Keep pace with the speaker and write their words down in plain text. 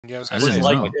Yeah, I was It gonna was say,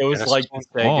 like like it was Genesis like one.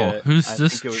 Sega. Oh, who's I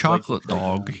this think it was chocolate like the Sega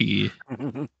dog one.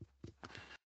 here?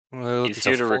 Well, He's it's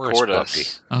here a to forest record puppy.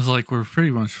 us. I was like, we're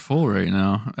pretty much full right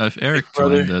now. If Eric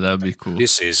brother. joined, that'd be cool.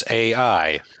 This is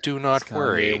AI. Do not It's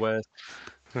worry. Kanye West.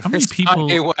 How many It's people-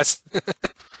 Kanye West. How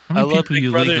many I love people Big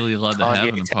you Brother. legally allowed to have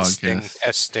in a testing, podcast?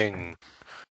 testing.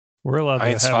 We're allowed to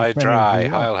Eins, have zwei, as many as drei.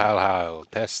 we want. Heil.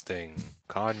 Testing.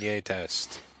 Kanye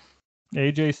test.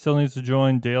 AJ still needs to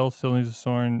join. Dale still needs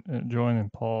to join,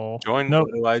 and Paul. Join. No,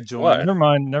 Do I join? What? never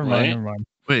mind. Right?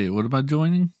 Wait, what am I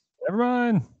joining? Never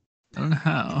mind. I don't know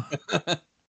how.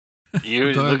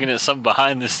 You Go ahead. looking at some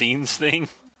behind the scenes thing?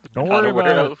 Don't Not worry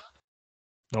aware about it. of?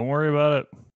 Don't worry about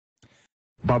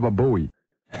Baba Booey.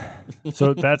 it.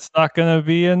 So that's not going to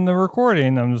be in the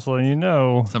recording. I'm just letting you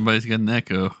know. Somebody's got an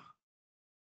echo.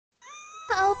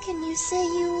 How can you say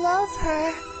you love her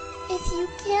if you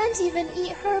can't even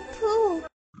eat her poo?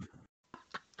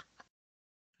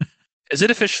 Is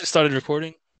it officially started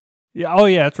recording? Yeah. Oh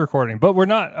yeah, it's recording, but we're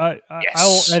not. Yes.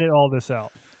 I'll edit all this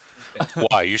out.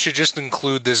 Why? You should just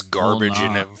include this garbage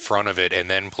nah. in front of it and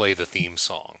then play the theme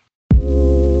song.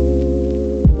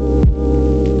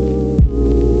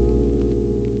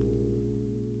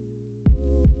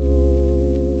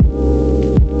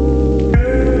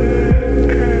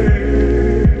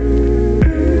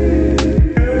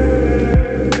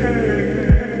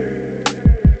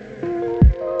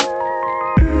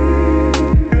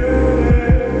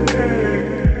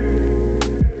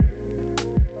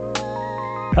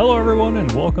 Hello, everyone,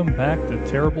 and welcome back to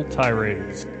Terrible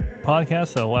Tirades, a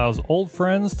podcast that allows old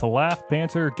friends to laugh,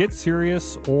 banter, get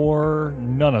serious, or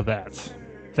none of that.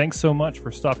 Thanks so much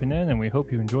for stopping in, and we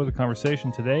hope you enjoy the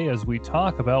conversation today as we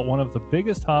talk about one of the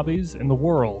biggest hobbies in the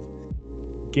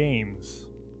world, games.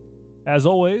 As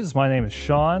always, my name is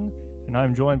Sean, and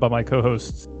I'm joined by my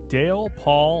co-hosts Dale,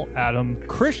 Paul, Adam,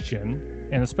 Christian,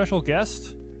 and a special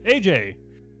guest, AJ.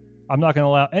 I'm not going to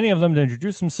allow any of them to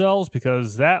introduce themselves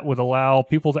because that would allow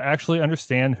people to actually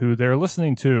understand who they're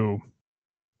listening to.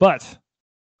 But,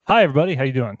 hi everybody, how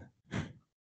you doing?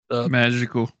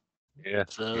 Magical. Yeah,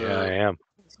 So- yeah, I am.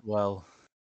 Well,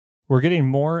 We're getting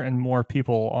more and more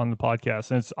people on the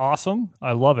podcast, and it's awesome.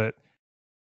 I love it.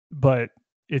 But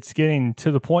it's getting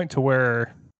to the point to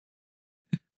where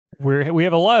we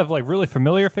have a lot of like really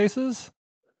familiar faces,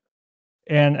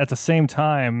 and at the same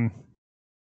time,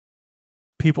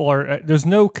 people are there's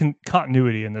no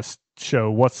continuity in this show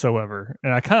whatsoever,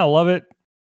 and I kind of love it,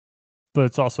 but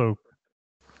it's also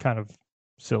kind of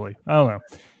silly. I don't know.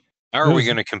 How are we There's-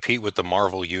 going to compete with the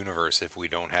Marvel Universe if we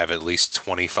don't have at least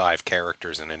 25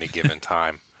 characters in any given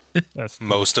time? That's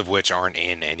Most of which aren't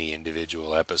in any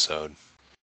individual episode.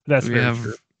 That's Do we very have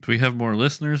true. do we have more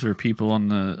listeners or people on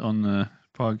the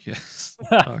podcast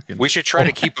talking? We should try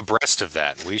to keep abreast of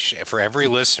that. For every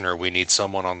listener, we need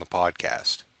someone on the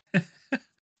podcast. I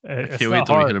It's can't wait not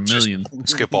till we hard. hit a million.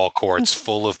 Skip all courts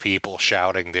full of people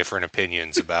shouting different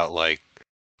opinions about like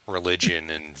religion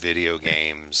and video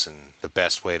games and the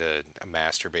best way to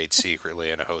masturbate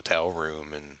secretly in a hotel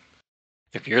room and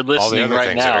If you're all the listening other right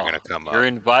things that are now, going to come you're up.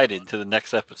 invited to the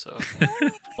next episode.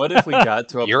 what if we got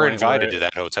to a You're point invited where to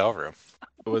that hotel room.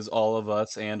 it was all of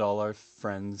us and all our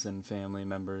friends and family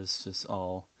members just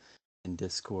all in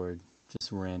Discord,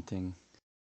 just ranting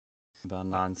about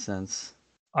nonsense?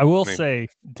 I will Maybe. say,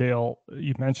 Dale,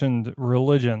 you mentioned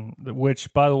religion,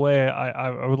 which, by the way,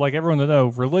 I would like everyone to know,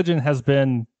 religion has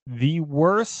been the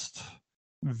worst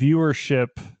viewership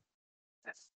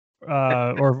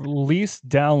or least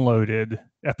downloaded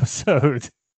episode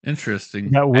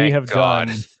Interesting. that we Thank have God.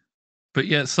 done. But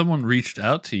yet someone reached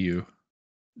out to you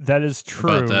That is true.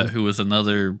 about that who was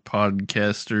another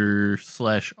podcaster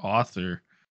 / author.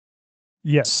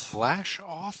 Yes. Slash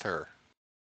author.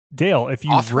 Dale, if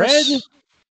you Authoress? read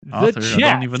the Author, I chat,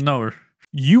 don't even know her.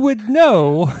 you would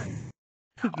know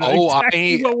Oh,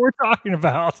 exactly what we're talking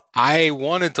about. I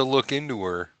wanted to look into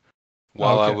her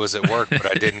while I Okay. was at work, but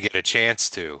I didn't get a chance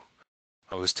to.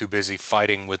 I was too busy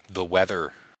fighting with the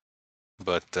weather.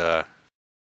 But,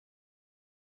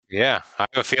 yeah, I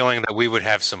have a feeling that we would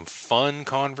have some fun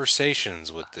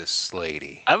conversations with this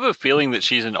lady. I have a feeling that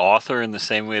she's an author in the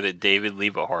same way that David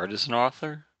Leva Hart is an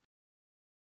author.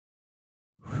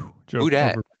 Joke Who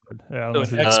dat? overboard. Yeah, I So don't an know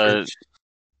who that is.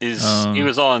 expert. He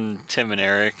was on Tim and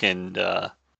Eric, and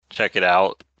check it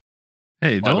out.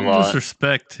 Hey, Quite a don't lot.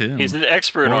 disrespect him He's an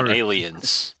expert on Or-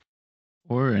 aliens.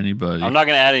 or anybody. I'm not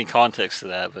going to add any context to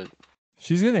that, but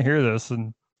She's gonna hear this,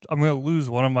 and I'm gonna lose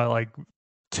one of my like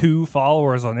 2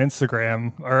 followers on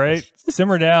Instagram. All right,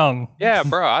 simmer down. Yeah,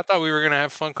 bro, I thought we were going to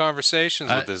have fun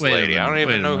conversations with this wait a lady. I don't minute,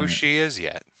 wait even a know who minute. she is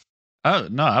yet.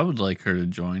 No, I would like her to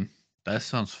join. That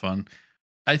sounds fun.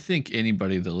 I think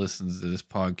anybody that listens to this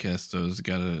podcast though has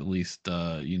got to at least,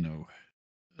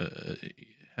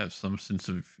 have some sense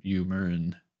of humor,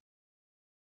 and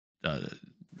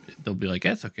they'll be like,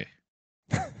 "That's okay."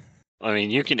 I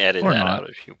mean, you can edit Or that not. out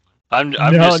if you. I'm No,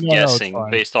 just no, it's guessing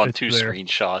fine. based on It's 2 there.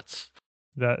 screenshots.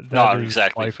 That Not is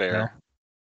exactly life fair. now.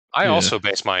 I Yeah. also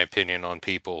base my opinion on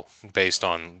people based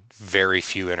on very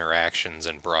few interactions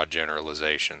and broad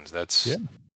generalizations. That's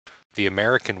the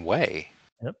American way.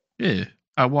 Yeah.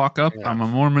 I walk up. Yeah. I'm a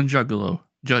Mormon juggalo.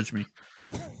 Judge me.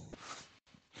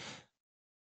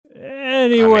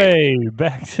 Anyway,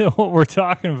 back to what we're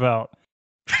talking about.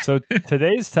 So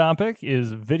today's topic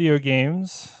is video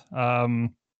games.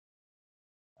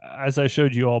 As I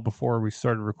showed you all before we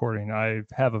started recording, I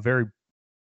have a very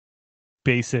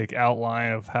basic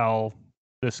outline of how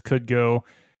this could go.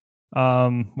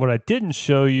 What I didn't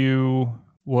show you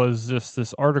was just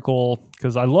this article,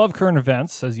 because I love current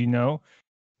events, as you know,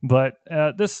 but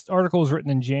this article was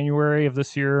written in January of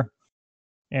this year,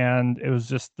 and it was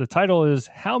just, the title is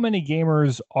 "How Many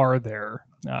Gamers Are There?"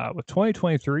 With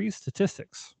 2023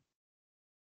 statistics.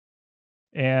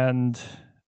 And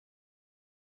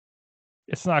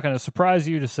it's not going to surprise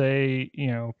you to say,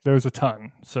 there's a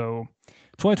ton. So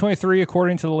 2023,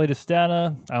 according to the latest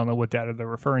data, I don't know what data they're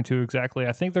referring to exactly.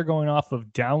 I think they're going off of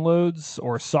downloads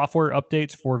or software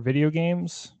updates for video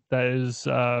games. That is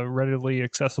readily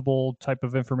accessible type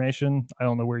of information. I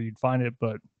don't know where you'd find it,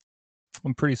 but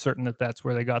I'm pretty certain that that's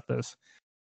where they got this.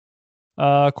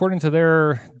 According to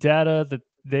their data that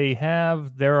they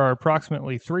have, there are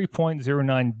approximately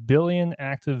 3.09 billion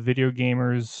active video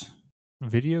gamers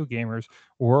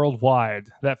worldwide.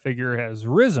 That figure has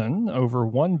risen over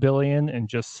 1 billion in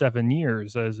just 7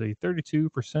 years, as a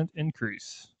 32%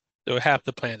 increase. So half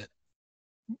the planet.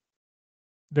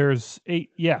 There's 8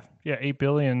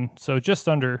 billion, so just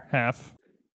under half.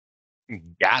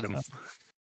 Got him.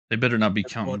 They better not be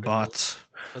That's counting wonderful. bots.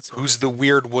 That's Who's the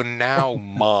weird one now,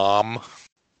 Mom?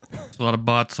 There's a lot of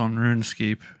bots on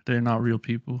RuneScape. They're not real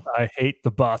people. I hate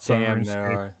the bots on Damn,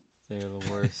 RuneScape. they're the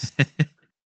worst.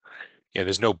 Yeah,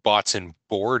 there's no bots in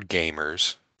board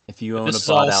gamers. If you own This a is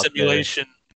bot all out simulation.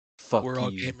 there, fuck We're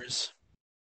all you. gamers.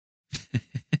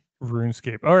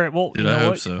 RuneScape. All right, well, Dude, you know I hope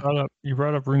what? so. You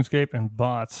brought up RuneScape and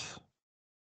bots.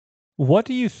 What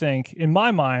do you think? In my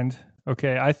mind,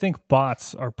 okay, I think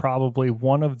bots are probably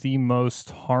one of the most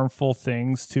harmful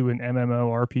things to an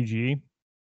MMORPG,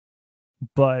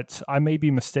 but I may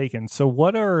be mistaken. So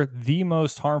what are the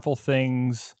most harmful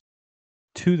things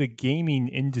to the gaming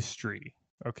industry?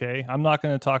 Okay, I'm not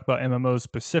going to talk about MMOs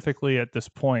specifically at this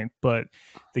point, but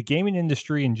the gaming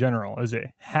industry in general. Is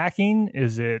it hacking?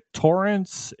 Is it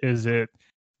torrents? Is it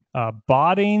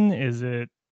botting? Is it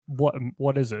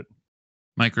what is it?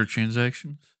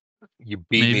 Microtransactions. You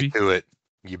beat me Maybe. to it.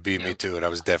 You beat me to it. I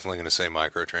was definitely going to say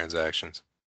microtransactions.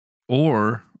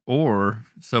 Or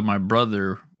so my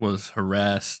brother was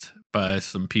harassed by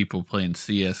some people playing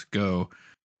CS:GO,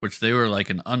 which they were like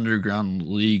an underground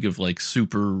league of like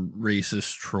super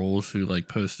racist trolls who like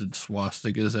posted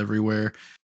swastikas everywhere.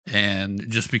 And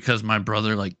just because my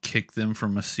brother like kicked them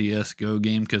from a CS:GO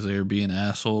game because they were being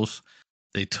assholes,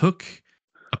 they took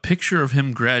a picture of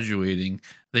him graduating.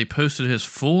 They posted his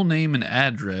full name and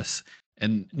address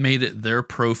and made it their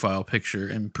profile picture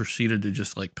and proceeded to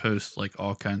just like post like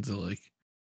all kinds of like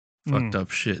fucked up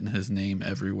shit in his name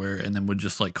everywhere, and then would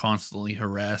just like constantly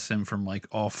harass him from like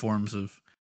all forms of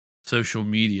social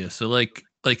media. So like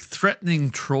threatening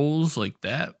trolls like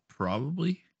that,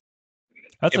 probably.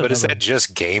 That's Yeah, but is another- that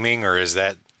just gaming or is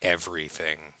that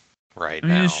everything right I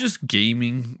mean, now? it's just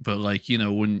gaming, but like, you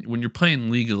know, when you're playing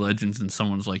League of Legends and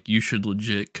someone's like, you should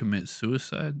legit commit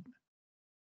suicide.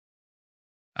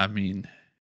 I mean,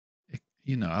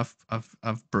 you know,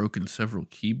 I've broken several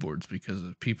keyboards because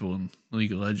of people in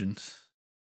League of Legends.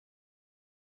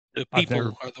 The I've people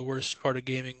never- are the worst part of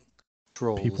gaming.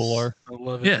 Trolls. people are. I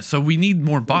love it. Yeah, so we need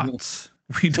more bots.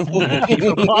 We don't.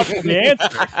 The bots are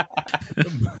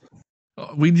the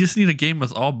answer. We just need a game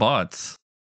with all bots.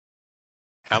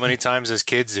 How many times as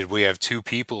kids did we have 2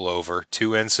 people over,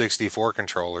 2 N64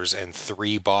 controllers, and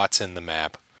 3 bots in the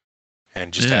map,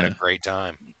 and just had a Yeah. great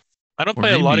time? I don't Or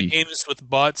play a lot of maybe- games with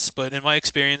bots, but in my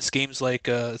experience, games like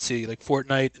let's see, like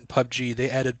Fortnite and PUBG, they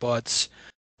added bots,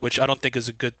 which I don't think is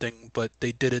a good thing, but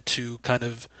they did it to kind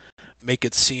of make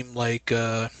it seem like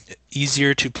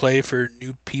easier to play for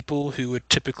new people who would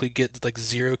typically get like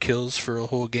 0 kills for a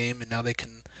whole game, and now they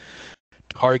can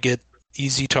target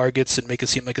easy targets and make it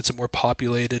seem like it's a more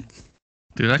populated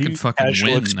Dude, I Do can you- fucking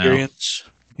casual win experience.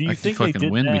 Do now. you I can think they fucking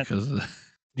did win that? because of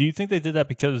Do you think they did that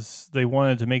because they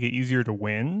wanted to make it easier to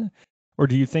win, Or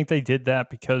do you think they did that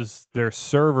because their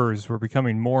servers were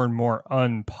becoming more and more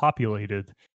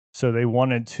unpopulated? So they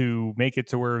wanted to make it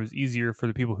to where it was easier for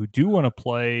the people who do want to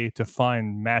play to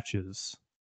find matches.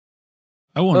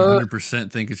 I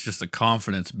 100% think it's just a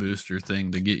confidence booster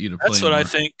thing to get you to play That's what more. I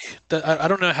think. I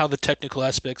don't know how the technical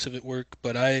aspects of it work,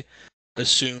 but I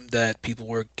assume that people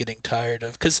were getting tired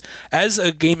of, because as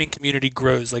a gaming community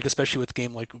grows, like especially with a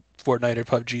game like Fortnite or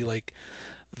PUBG, like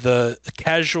the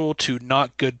casual to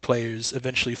not good players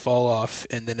eventually fall off,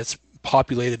 and then it's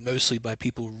populated mostly by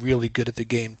people really good at the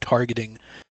game targeting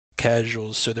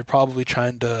casuals. So they're probably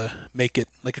trying to make it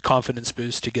like a confidence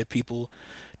boost to get people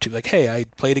to be like, hey, I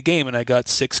played a game and I got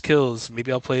 6 kills.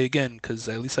 Maybe I'll play again because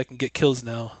at least I can get kills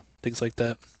now. Things like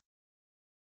that.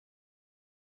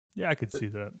 Yeah, I could see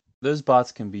that. Those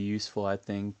bots can be useful, I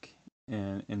think,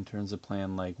 in terms of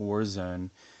playing like Warzone.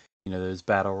 You know, those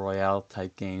battle royale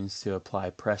type games to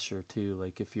apply pressure to.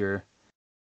 Like if you're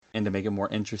and to make it more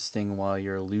interesting while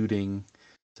you're looting,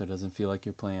 so it doesn't feel like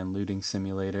you're playing looting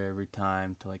simulator every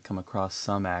time, to like come across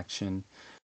some action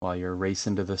while you're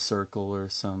racing to the circle or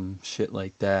some shit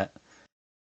like that.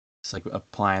 It's like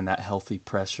applying that healthy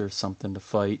pressure, something to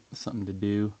fight, something to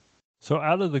do. So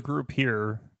out of the group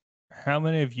here, how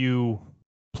many of you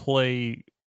play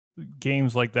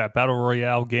games like that, battle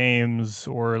royale games,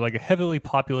 or like heavily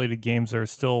populated games that are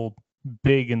still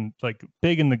big in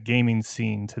the gaming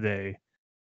scene today?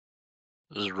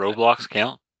 Does Roblox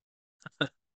count?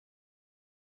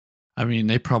 I mean,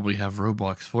 they probably have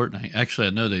Roblox Fortnite. Actually,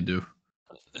 I know they do.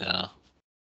 Yeah.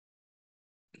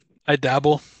 I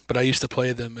dabble, but I used to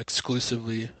play them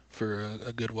exclusively for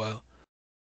a good while.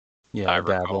 Yeah, I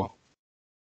dabble. recall.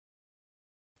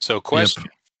 So, question.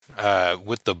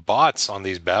 With the bots on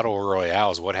these battle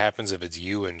royales, what happens if it's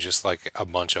you and just like a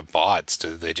bunch of bots?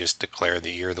 Do they just declare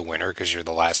that you're the winner because you're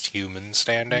the last human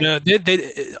standing? No,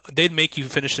 they'd make you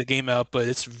finish the game out, but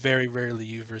it's very rarely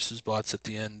you versus bots at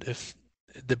the end. If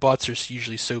the bots are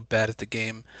usually so bad at the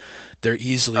game, they're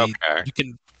easily Okay. you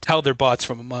can tell they're bots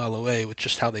from a mile away with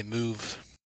just how they move.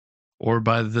 Or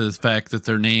by the fact that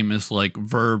their name is like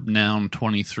verb noun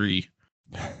 23.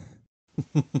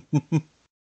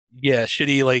 Yeah,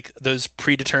 shitty like those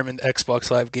predetermined Xbox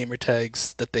Live gamer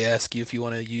tags that they ask you if you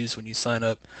want to use when you sign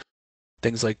up.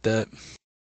 Things like that.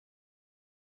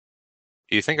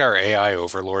 Do you think our AI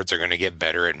overlords are going to get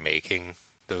better at making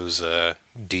those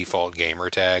default gamer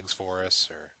tags for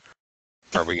us, or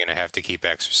are we going to have to keep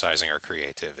exercising our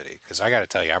creativity? Because I got to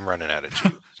tell you, I'm running out of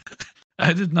juice.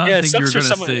 I did not Yeah, it think you were sucks for going to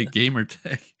someone- say gamer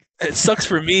tag. It sucks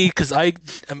for me because I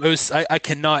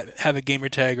cannot have a gamer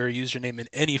tag or a username in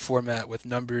any format with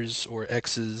numbers or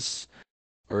X's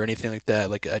or anything like that.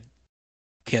 Like I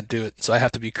can't do it, so I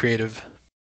have to be creative.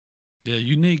 Yeah,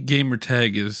 unique gamer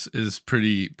tag is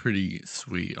pretty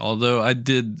sweet. Although I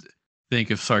did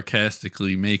think of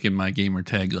sarcastically making my gamer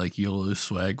tag like YOLO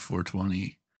swag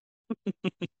 420.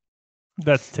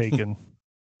 That's taken.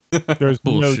 There's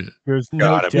Bullshit. no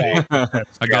Gotta be. doubt. I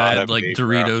gotta Gotta add like be, bro.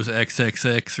 Doritos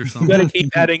XXX or You something. gotta keep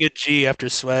adding a G after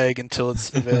swag until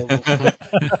it's available.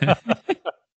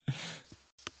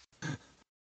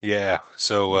 Yeah.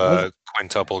 So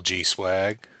quintuple G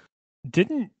swag.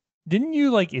 Didn't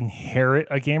you like inherit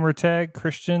a gamer tag,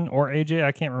 Christian or AJ?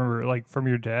 I can't remember, like from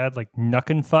your dad, like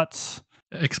Nuckenfuts?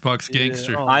 Xbox Yeah,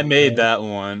 gangster. oh I my made God. that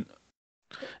one.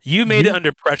 You made it You-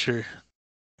 under pressure.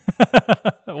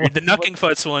 What- The Knucking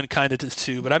Futs one kind of does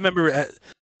too, but I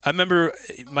remember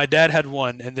my dad had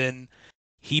one, and then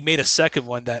he made a second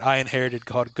one that I inherited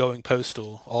called Going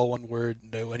Postal, all one word,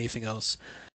 no anything else.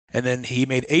 And then he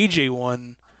made AJ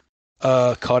one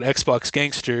called Xbox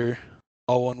Gangster,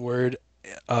 all one word.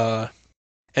 And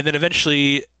then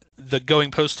eventually the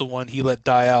Going Postal one he let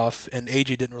die off, and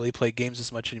AJ didn't really play games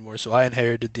as much anymore, so I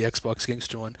inherited the Xbox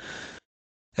Gangster one.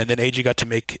 And then AJ got to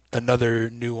make another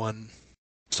new one.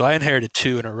 So I inherited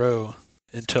 2 in a row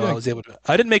until I was able to.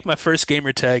 I didn't make my first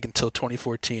gamer tag until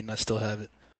 2014. I still have it.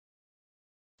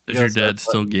 Does You your also dad have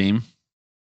still button- game?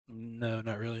 No,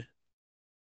 not really.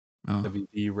 Oh.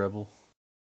 WV Rebel.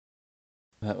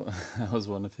 That was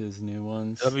one of his new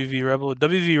ones. WV Rebel.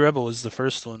 WV Rebel was the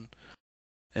first one,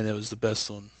 and it was the best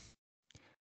one.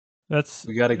 That's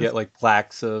We got to get like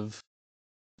plaques of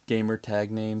gamer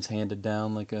tag names handed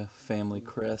down like a family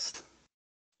crest.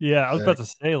 yeah. I was about to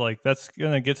say, like, that's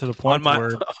gonna get to the point On my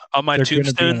where on my they're gonna be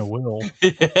in a tombstone, will.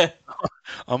 Yeah.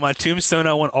 on my tombstone,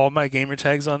 I want all my gamer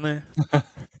tags on there.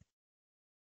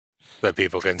 That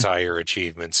people can tie your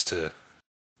achievements to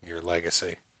your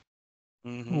legacy.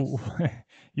 Hmm Ooh,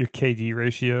 your KD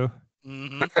ratio.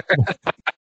 hmm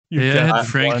Your Yeah, I death had one.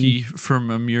 Frankie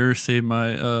from Amur say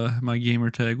my my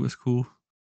gamer tag was cool.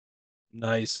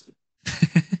 Nice.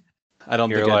 I don't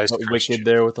Here think I'd lies put Christian. Wicked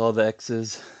there with all the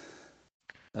X's.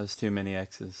 That was too many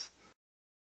X's.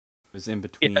 It was in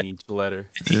between each letter.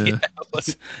 Yeah.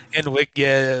 And Wick, yeah,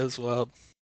 as well.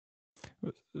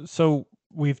 So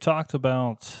we've talked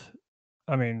about,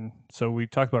 we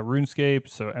talked about RuneScape,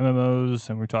 so MMOs,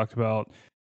 and we talked about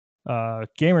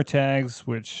gamer tags,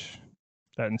 which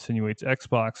that insinuates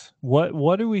Xbox.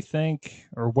 What do we think,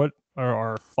 or what are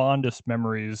our fondest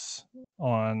memories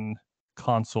on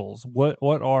consoles? What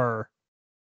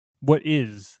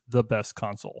is the best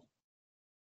console?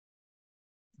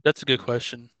 That's a good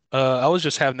question. I was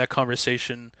just having that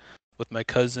conversation with my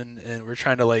cousin, and we're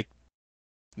trying to like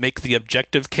make the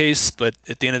objective case, but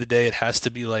at the end of the day, it has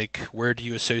to be like, where do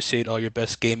you associate all your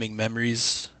best gaming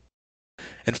memories?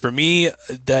 And for me,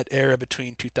 that era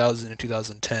between 2000 and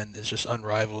 2010 is just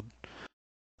unrivaled.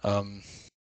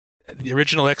 The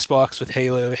original Xbox with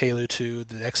Halo, Halo 2,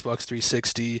 the Xbox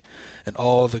 360, and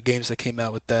all the games that came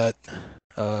out with that.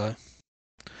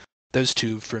 Those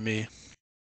two for me.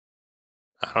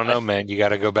 I don't know, man. You got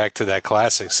to go back to that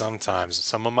classic sometimes.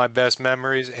 Some of my best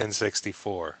memories,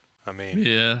 N64. I mean,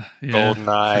 Yeah,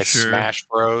 GoldenEye, for sure. Smash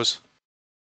Bros.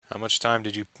 How much time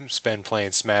did you spend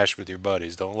playing Smash with your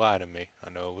buddies? Don't lie to me. I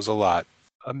know it was a lot.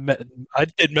 I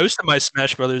did most of my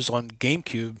Smash Brothers on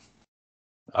GameCube.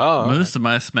 Oh, Most of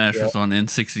my Smash Yeah. was on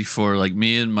N64. Like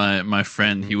me and my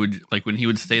friend, he would like when he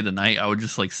would stay the night, I would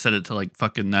just like set it to like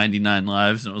fucking 99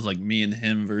 lives, and it was like me and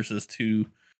him versus two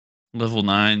level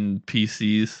 9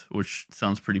 PCs, which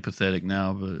sounds pretty pathetic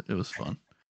now, but it was fun.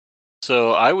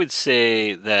 So I would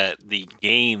say that the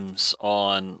games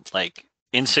on like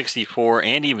N64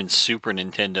 and even Super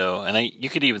Nintendo, and you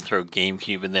could even throw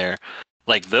GameCube in there,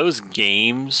 like those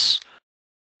games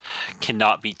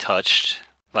cannot be touched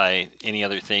by any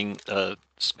other thing,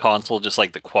 console, just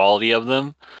like the quality of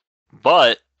them.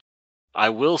 But I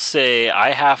will say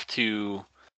I have to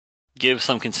give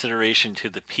some consideration to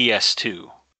the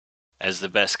PS2 as the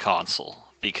best console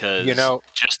because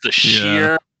just the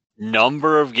sheer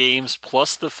number of games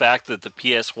plus the fact that the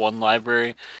PS1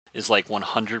 library is like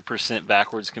 100%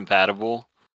 backwards compatible,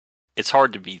 it's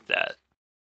hard to beat that.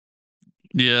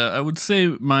 Yeah, I would say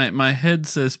my head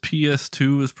says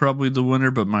PS2 is probably the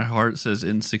winner, but my heart says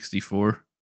N64.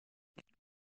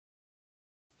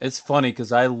 It's funny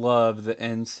because I love the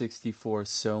N64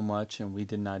 so much, and we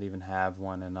did not even have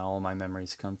one, and all my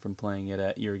memories come from playing it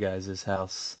at your guys'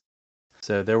 house.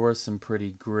 So there were some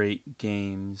pretty great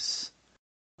games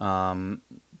that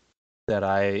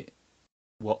I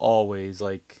will always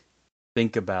like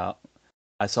think about.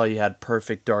 I saw you had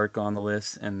Perfect Dark on the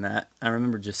list, and that I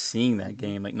remember just seeing that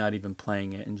game, like not even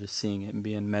playing it, and just seeing it and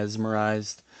being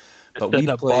mesmerized. But we Setting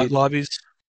up bot played. lobbies.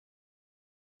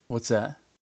 What's that?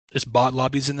 There's bot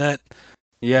lobbies in that.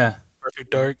 Yeah.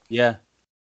 Perfect Dark. Yeah.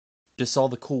 Just all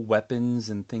the cool weapons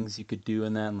and things you could do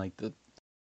in that, and like the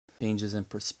changes in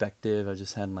perspective. I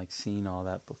just hadn't like seen all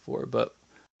that before. But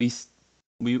we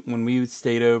when we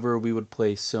stayed over, we would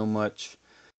play so much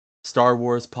Star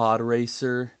Wars Pod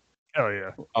Racer. Oh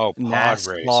yeah. Oh, Pod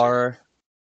Racer. NASCAR.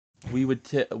 We would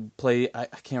play. I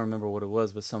can't remember what it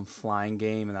was, but some flying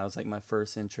game, and that was like my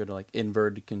first intro to like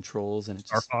inverted controls, and it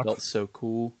just felt so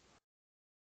cool.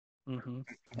 Mm-hmm.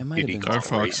 It might have been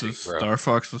Star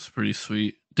Fox was pretty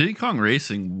sweet. Diddy Kong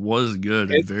Racing was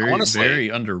good and very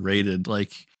underrated.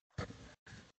 Like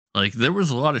there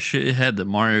was a lot of shit it had that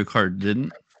Mario Kart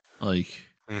didn't. Like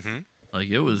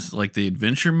it was like the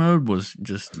adventure mode was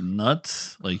just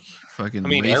nuts. Like fucking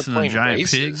racing a giant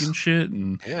pig and shit,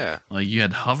 and like you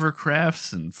had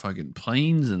hovercrafts and fucking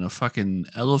planes and a fucking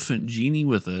elephant genie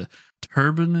with a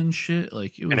turban and shit.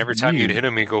 Like it was. And every time you'd hit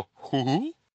him, he'd go,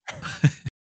 "Hoo."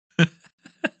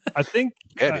 I think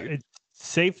it's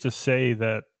safe to say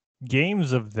that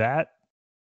games of that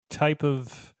type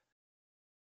of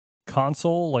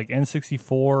console, like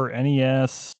N64,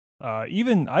 NES, I'd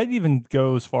even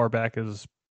go as far back as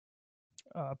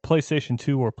PlayStation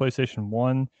 2 or PlayStation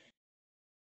 1.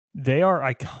 They are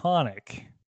iconic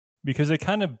because they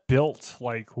kind of built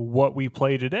like what we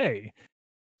play today.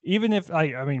 Even if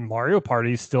I mean Mario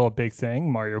Party is still a big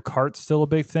thing, Mario Kart's still a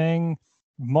big thing.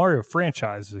 Mario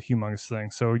franchise is a humongous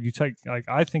thing. So you take like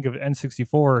I think of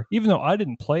N64, even though I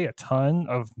didn't play a ton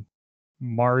of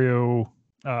Mario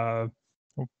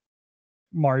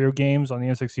games on the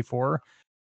N64,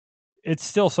 it's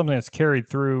still something that's carried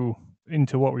through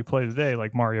into what we play today,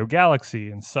 like Mario Galaxy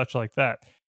and such like that.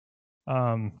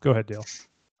 Go ahead, Dale.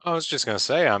 I was just gonna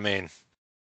say, I mean,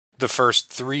 the first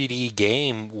 3D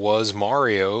game was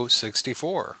Mario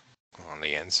 64 on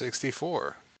the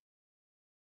N64.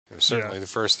 It was certainly the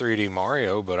first 3D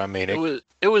Mario, but I mean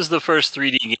it was the first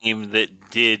 3D game that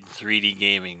did 3D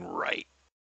gaming right.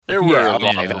 There were a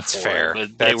okay, lot that's before, fair.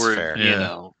 but they That's were, fair.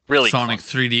 really Sonic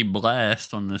clunky. 3D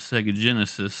Blast on the Sega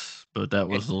Genesis, but that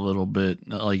was a little bit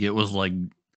like it was like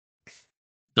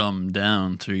dumbed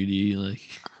down 3D, like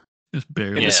just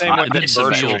barely. In the Yeah, same way that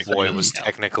Virtual isometric Boy dumbed was down.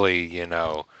 technically,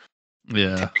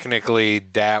 Yeah. technically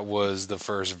that was the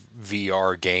first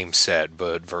VR game set,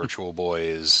 but Virtual Boy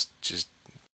is just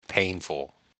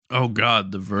painful. Oh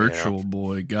God, the Virtual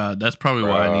Boy. God, that's probably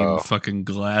why I need fucking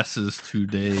glasses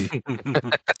today.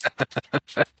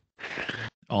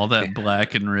 All that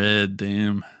black and red,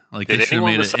 damn. Like Did they should have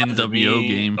anyone made an besides NWO me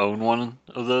game. own one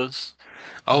of those?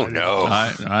 Oh no.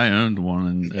 I owned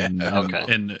one, and Okay.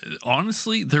 and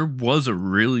honestly, there was a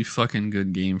really fucking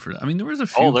good game for that. I mean, there was a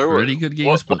few there were- pretty good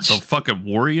games, but what's- the fucking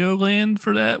Wario Land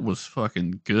for that was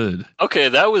fucking good. Okay,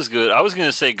 that was good. I was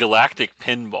gonna say Galactic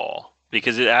Pinball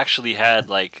because it actually had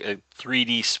like a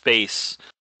 3D space.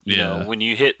 You know, when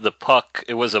you hit the puck,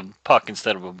 it was a puck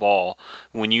instead of a ball.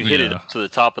 When you hit it up to the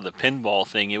top of the pinball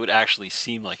thing, it would actually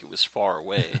seem like it was far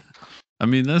away. I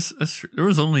mean, that's there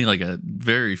was only like a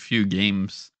very few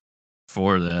games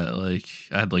for that. Like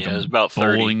I had like Yeah, it was a about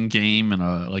 30. bowling game and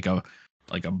a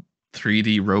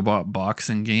 3D robot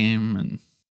boxing game, and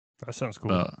That sounds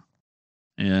cool.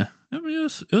 yeah, I mean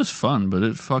it was fun, but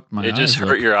it fucked my It just eyes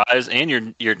hurt up. your eyes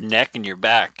and your neck and your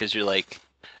back because you're like,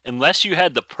 unless you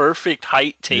had the perfect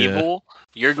height table,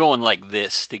 you're going like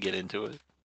this to get into it.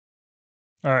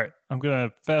 All right, I'm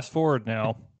gonna fast forward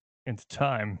now into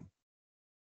time.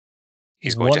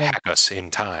 He's going to hack us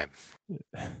in time.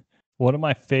 One of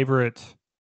my favorite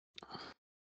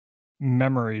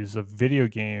memories of video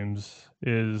games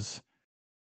is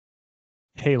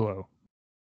Halo.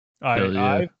 Hell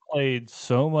yeah. I've played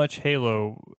so much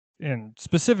Halo, and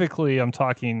specifically, I'm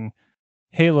talking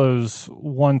Halos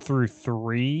 1 through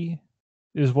 3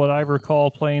 is what I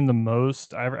recall playing the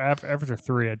most. After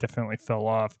 3, I definitely fell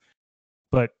off.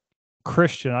 But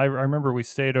Christian, I remember we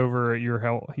stayed over at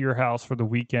your house for the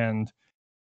weekend,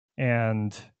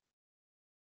 and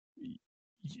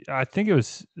I think it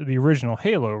was the original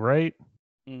Halo, right?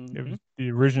 It was the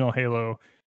original Halo,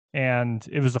 and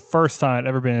it was the first time I'd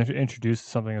ever been introduced to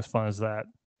something as fun as that.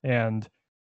 And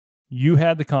you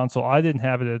had the console. I didn't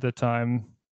have it at the time.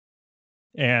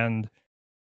 And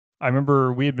I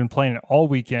remember we had been playing it all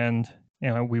weekend,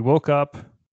 and we woke up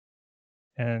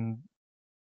and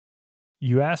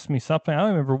you asked me something. I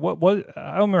don't remember what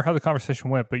I don't remember how the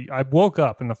conversation went, but I woke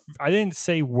up and I didn't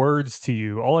say words to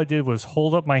you. All I did was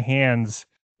hold up my hands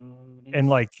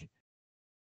and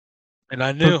And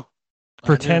I knew.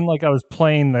 pretend like I was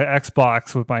playing the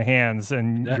Xbox with my hands,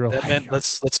 and you're That like, meant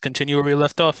let's continue where we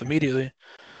left off immediately.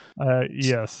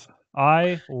 yes,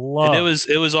 I love. And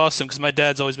it was awesome because my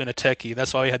dad's always been a techie.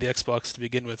 That's why we had the Xbox to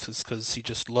begin with, is because he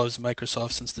just loves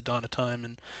Microsoft since the dawn of time.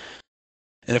 And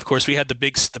of course we had the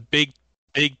big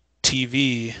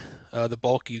TV, the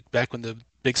bulky, back when the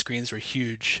big screens were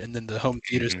huge, and then the home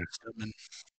theater system,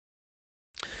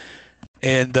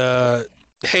 and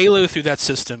Halo through that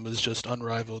system was just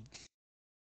unrivaled.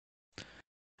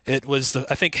 It was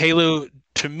I think Halo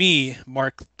to me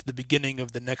marked the beginning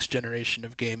of the next generation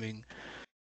of gaming.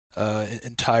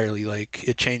 Entirely, like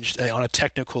it changed on a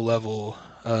technical level,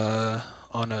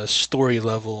 on a story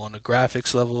level, on a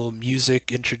graphics level,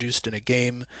 music introduced in a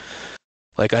game.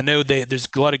 Like I know there's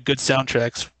a lot of good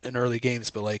soundtracks in early games,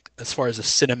 but like as far as a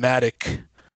cinematic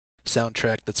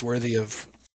soundtrack that's worthy of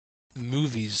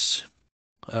movies,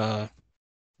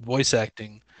 voice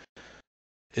acting,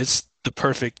 it's the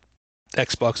perfect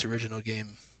Xbox original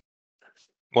game.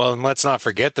 Well, and let's not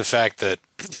forget the fact that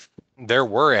there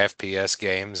were FPS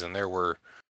games and there were,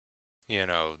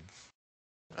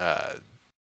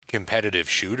 competitive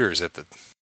shooters at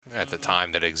the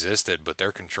time that existed, but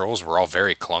their controls were all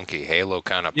very clunky. Halo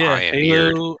kind of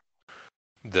pioneered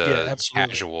the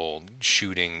casual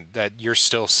shooting that you're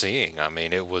still seeing. I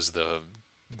mean, it was the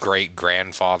great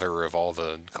grandfather of all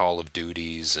the Call of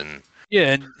Duties and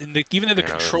even in the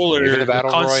controller, even the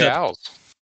battle royales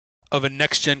of a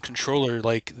next-gen controller,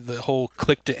 like the whole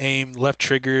click to aim, left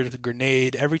trigger, the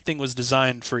grenade, everything was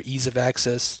designed for ease of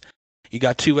access. You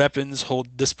got two weapons, hold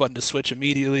this button to switch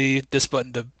immediately, this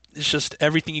button to... It's just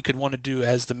everything you could want to do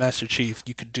as the Master Chief,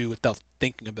 you could do without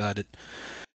thinking about it.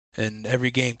 And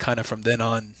every game kind of from then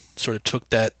on sort of took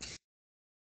that.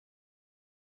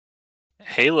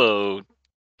 Halo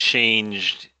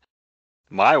changed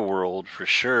my world for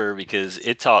sure because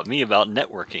it taught me about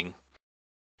networking.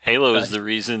 Halo is the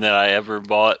reason that I ever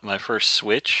bought my first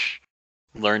Switch,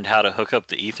 learned how to hook up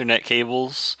the Ethernet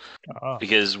cables,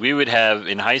 because we would have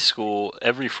in high school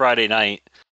every Friday night,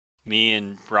 me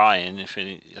and Brian, I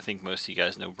think most of you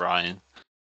guys know Brian,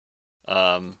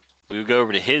 We would go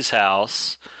over to his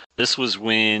house. This was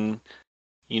when,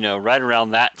 right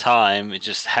around that time, it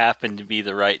just happened to be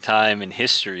the right time in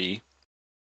history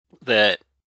that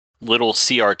little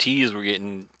CRTs were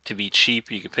getting to be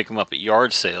cheap. You could pick them up at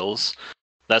yard sales.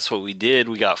 That's what we did.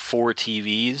 We got 4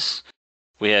 TVs.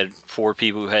 We had 4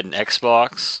 people who had an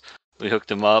Xbox. We hooked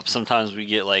them up. Sometimes we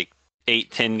get like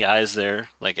 8, 10 guys there,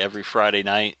 like every Friday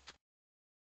night.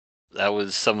 That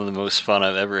was some of the most fun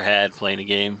I've ever had playing a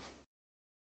game.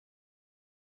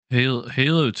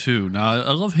 Halo 2. Now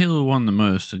I love Halo 1 the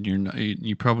most, and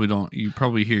you probably don't. You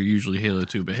probably hear usually Halo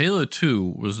 2, but Halo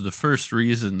 2 was the first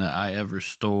reason that I ever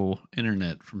stole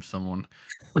internet from someone,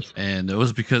 and it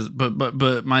was because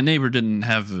but my neighbor didn't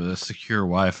have a secure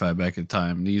Wi-Fi back at the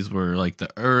time. These were like the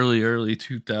early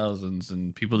 2000s,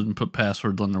 and people didn't put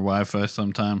passwords on their Wi-Fi.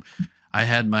 Sometime I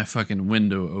had my fucking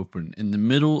window open in the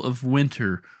middle of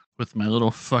winter with my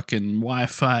little fucking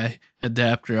Wi-Fi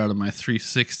adapter out of my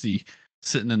 360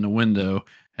 sitting in the window,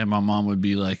 and my mom would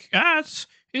be like,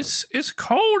 it's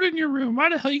cold in your room. Why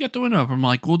the hell you got the window up? I'm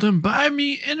like, well, then buy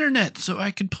me internet so I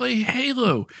can play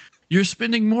Halo. You're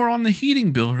spending more on the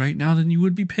heating bill right now than you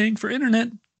would be paying for internet.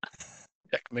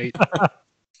 Checkmate.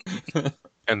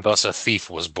 And thus a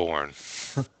thief was born.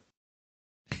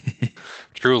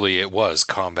 Truly, it was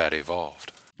Combat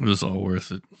Evolved. It was all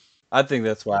worth it. I think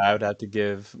that's why I would have to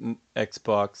give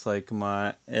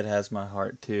Xbox it has my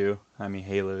heart too. I mean,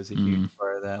 Halo is a huge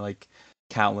part of that. Like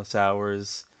countless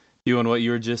hours doing what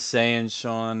you were just saying,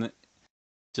 Sean.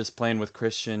 Just playing with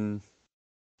Christian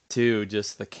too.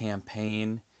 Just the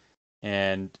campaign,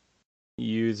 and you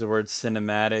use the word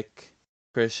cinematic,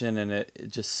 Christian, and it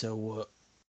just it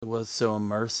was so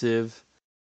immersive.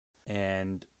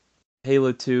 And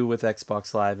Halo 2 with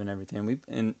Xbox Live and everything.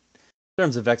 In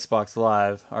terms of Xbox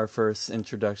Live, our first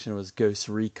introduction was Ghost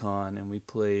Recon, and we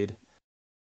played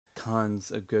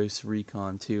tons of Ghost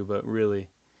Recon too, but really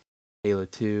Halo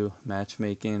 2,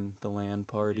 matchmaking, the LAN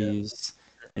parties,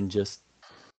 and just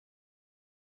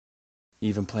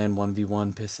even playing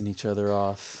 1v1, pissing each other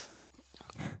off.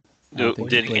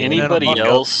 Did anybody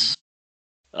else...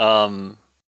 I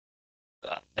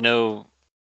know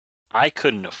I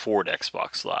couldn't afford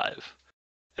Xbox Live,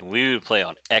 and we would play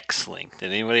on X-Link.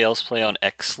 Did anybody else play on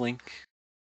X-Link?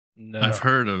 No. I've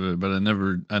heard of it, but I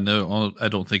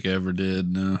don't think I ever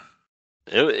did. No.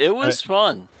 It was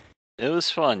fun. It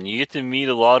was fun. You get to meet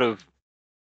a lot of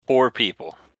poor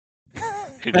people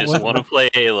who just want to play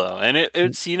Halo, and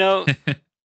it's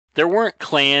there weren't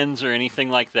clans or anything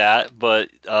like that, but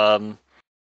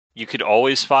you could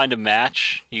always find a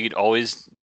match. You could always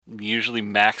usually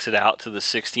max it out to the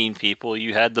 16 people.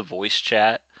 You had the voice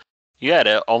chat. You had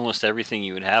almost everything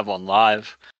you would have on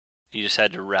live. You just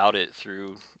had to route it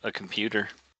through a computer.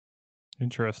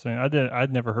 Interesting.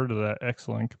 I'd never heard of that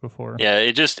X-Link before. Yeah,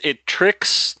 it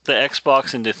tricks the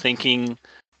Xbox into thinking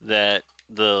that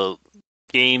the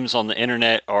games on the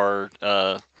internet are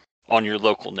on your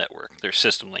local network. They're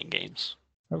system link games.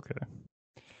 Okay.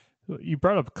 You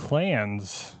brought up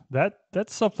clans.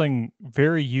 That's something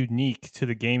very unique to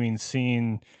the gaming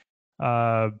scene.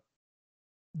 That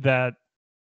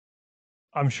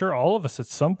I'm sure all of us at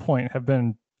some point have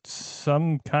been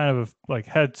some kind of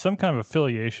had some kind of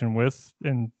affiliation with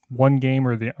in one game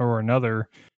or another.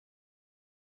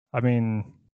 I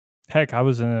mean, heck, I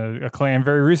was in a clan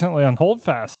very recently on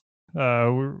Holdfast.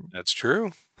 That's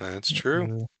true. That's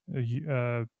true.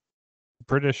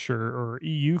 British or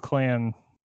EU clan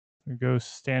go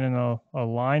stand in a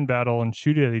line battle and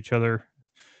shoot at each other.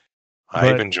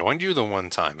 I even joined you the one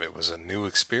time. It was a new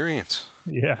experience.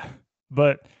 Yeah,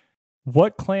 but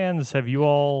what clans have you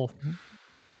all?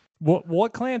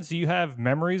 What clans do you have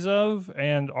memories of,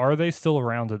 and are they still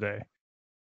around today?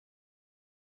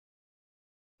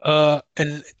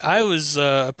 And I was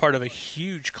a part of a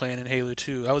huge clan in Halo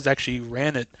 2. I was actually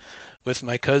ran it with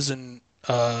my cousin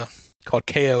called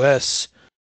KOS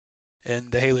in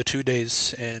the Halo 2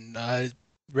 days, and I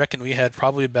reckon we had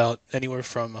probably about anywhere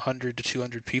from 100 to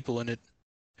 200 people in it,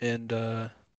 and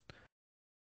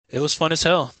it was fun as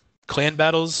hell. Clan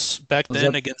battles back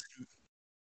then against...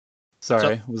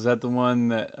 Sorry, was that the one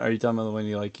that... Are you talking about the one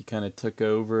you kind of took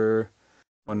over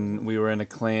when we were in a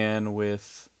clan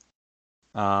with...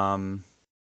 if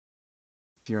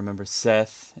you remember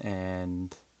Seth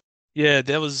and... Yeah,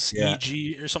 that was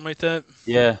EG or something like that.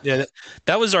 Yeah. Yeah,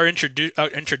 that was our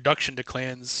introduction to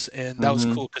clans, and that was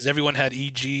cool because everyone had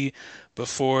EG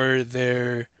before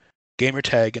their gamer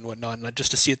tag and whatnot, and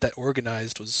just to see it that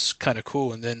organized was kind of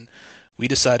cool. And then we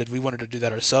decided we wanted to do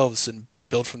that ourselves and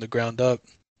build from the ground up,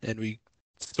 and we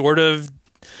sort of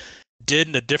did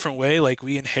in a different way. Like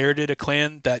we inherited a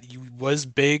clan that was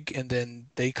big, and then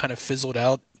they kind of fizzled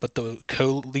out. But the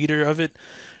co-leader of it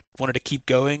wanted to keep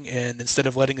going, and instead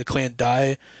of letting a clan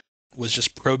die, was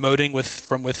just promoting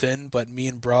from within. But me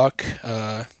and Brock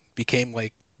became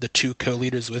like the two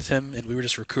co-leaders with him, and we were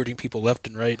just recruiting people left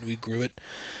and right, and we grew it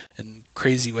in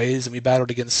crazy ways. And we battled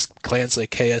against clans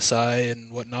like KSI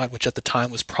and whatnot, which at the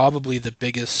time was probably the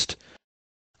biggest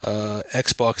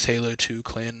Xbox Halo 2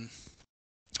 clan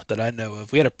that I know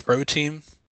of. We had a pro team.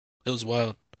 It was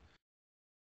wild.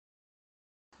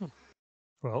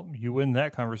 Well, you win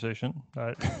that conversation.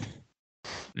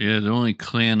 Yeah, the only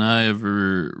clan I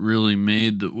ever really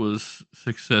made that was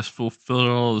successful, filled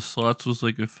all the slots, was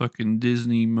like a fucking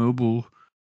Disney mobile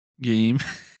game.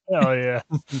 Oh yeah.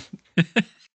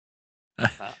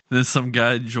 Then some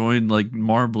guy joined like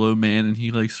Marblo Man, and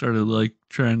he like started like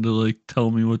trying to like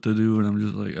tell me what to do, and I'm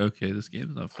just like, okay, this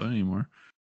game's not fun anymore.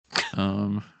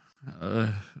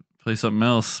 Play something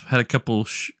else. Had a couple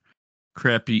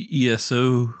crappy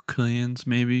ESO clans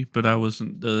maybe, but I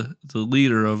wasn't the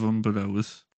leader of them, but I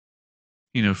was,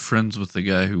 friends with the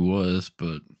guy who was.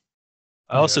 But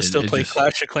I also still play just...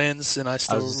 Clash of Clans, and I I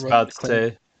still was just run about the to clan.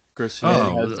 say, Christian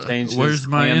has changed where's his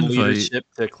my clan invite? leadership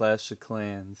to Clash of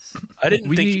Clans. I didn't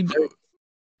We think need.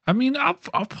 I mean, I'll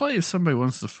play if somebody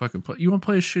wants to fucking play. You want to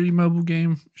play a shitty mobile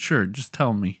game? Sure, just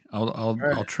tell me. I'll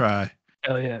try.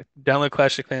 Hell yeah. Download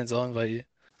Clash of Clans, I'll invite you.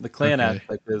 The clan Okay.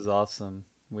 aspect is awesome.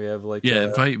 We have like Yeah, a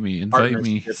invite me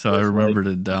partnership so I with, remember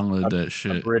like, to download that a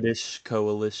shit. British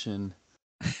coalition.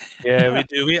 Yeah, we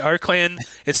do. Our clan,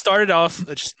 it started off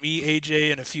just me,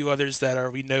 AJ, and a few others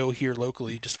that we know here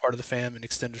locally, just part of the fam and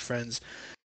extended friends.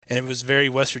 And it was very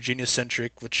West Virginia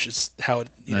centric, which is how it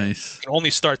Nice. can only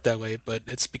start that way, but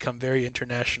it's become very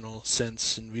international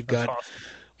since. And That's awesome.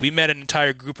 we met an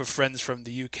entire group of friends from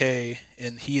the UK,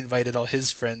 and he invited all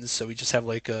his friends, so we just have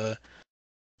like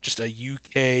just a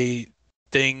UK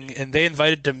thing, and they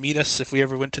invited to meet us if we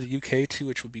ever went to the UK too,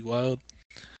 which would be wild.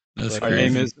 That's But, Our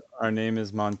crazy. name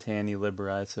is Montani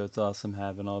Liberi, so it's awesome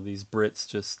having all these Brits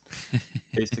just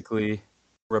basically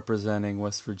representing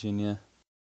West Virginia.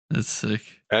 That's sick.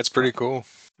 That's pretty cool.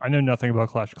 I know nothing about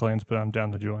Clash of Clans, but I'm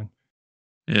down to join.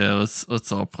 Yeah,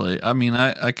 let's all play. I mean,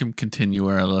 I can continue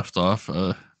where I left off.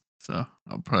 So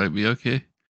I'll probably be okay.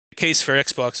 Case for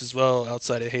Xbox as well,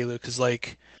 outside of Halo, because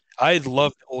like I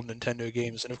loved old Nintendo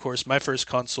games, and of course my first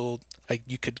console, like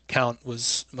you could count,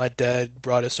 was my dad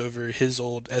brought us over his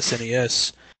old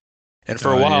SNES, and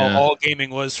for a while Yeah. all gaming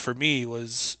was for me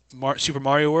was Super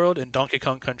Mario World and Donkey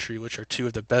Kong Country, which are two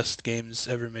of the best games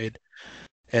ever made.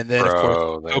 And then of course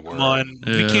Bro, they were. Pokemon.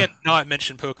 We can't not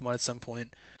mention Pokemon at some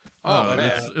point. Oh,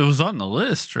 man. it was on the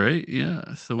list, right?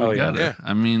 Yeah, so we got it. Yeah.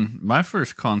 I mean, my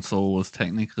first console was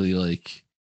technically like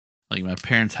my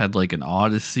parents had like an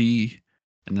Odyssey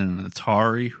and then an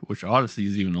Atari, which Odyssey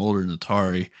is even older than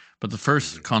Atari. But the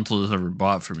first console that's ever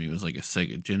bought for me was like a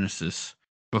Sega Genesis.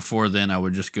 Before then, I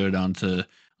would just go down to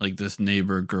like this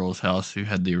neighbor girl's house who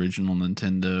had the original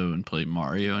Nintendo and play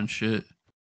Mario and shit.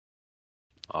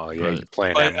 Oh yeah, But- you're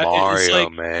playing But, that it's Mario,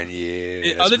 like- man.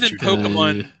 Yeah. other that's than what you do.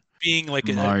 Pokemon being like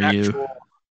an Mario. actual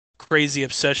crazy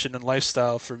obsession and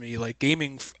lifestyle for me, like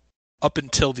gaming up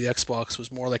until the Xbox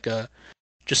was more like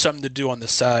just something to do on the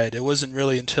side. It wasn't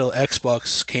really until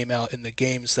Xbox came out in the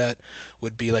games that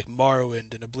would be like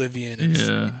Morrowind and Oblivion and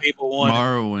Yeah. Fable 1.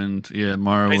 Morrowind. Yeah,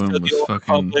 Knights of Morrowind the was Old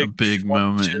fucking a Republic, big 1,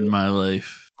 moment 2. in my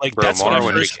life. Like Bro, that's when I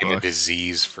Morrowind first became a Xbox.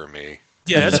 disease for me.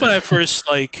 that's when I first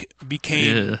like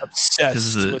became Yeah,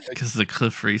 obsessed with it. Because the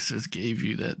cliff racers gave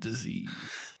you that disease.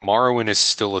 Morrowind is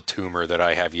still a tumor that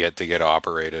I have yet to get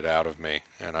operated out of me,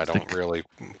 and I don't really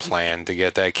plan to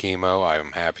get that chemo.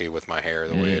 I'm happy with my hair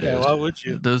the way it Yeah, is. why would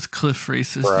you? Those cliff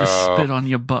racers Bro. just spit on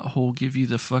your butthole, give you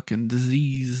the fucking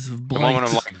disease of The blight. moment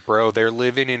I'm like, bro, they're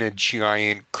living in a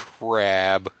giant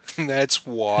crab. That's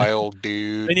wild,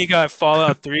 dude. Then you got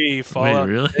Fallout 3, Fallout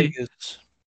really? Vegas.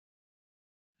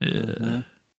 Yeah. Mhm.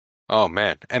 Oh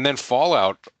man. And then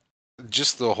Fallout,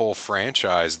 just the whole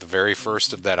franchise, the very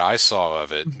first of that I saw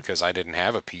of it, because I didn't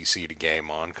have a PC to game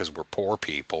on because we're poor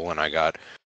people, and I got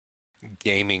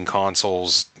gaming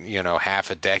consoles,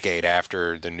 half a decade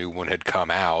after the new one had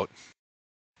come out,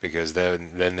 because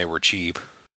then they were cheap.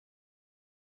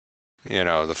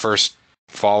 The first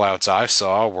Fallouts I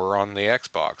saw were on the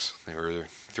Xbox. They were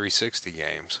 360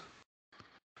 games.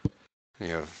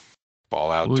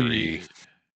 Fallout Well, 3.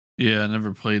 Yeah, I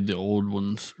never played the old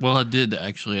ones. Well, I did,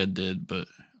 but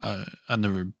I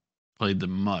never played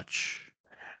them much.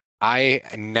 I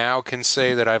now can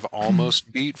say that I've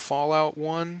almost beat Fallout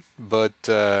 1, but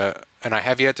and I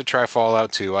have yet to try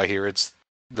Fallout 2. I hear it's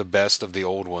the best of the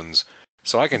old ones,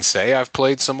 So I can say I've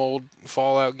played some old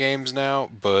Fallout games now,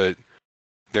 but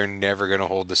they're never going to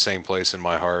hold the same place in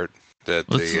my heart that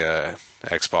the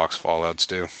Xbox Fallouts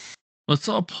do. Let's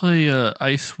all play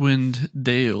Icewind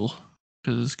Dale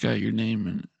because it's got your name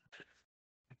in it.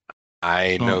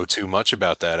 I know too much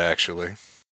about that, actually.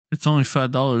 It's only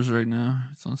 $5 right now.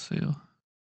 It's on sale.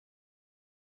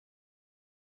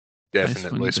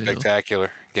 Definitely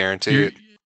spectacular. Guarantee it.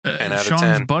 10 out of Sean's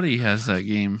 10. buddy has that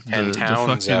game. 10 the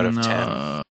pounds fucking out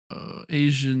of 10.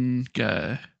 Asian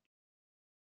guy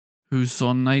who's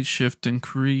on night shift in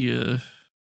Korea.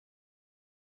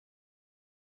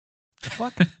 The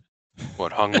fuck?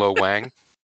 What, Hung Lo Wang?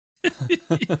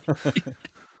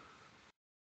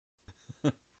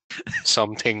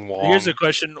 Something Wong. Here's a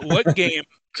question: what game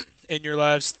in your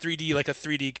lives, 3D, like a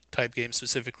 3D type game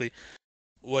specifically,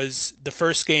 was the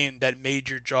first game that made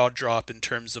your jaw drop in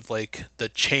terms of like the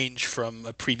change from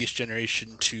a previous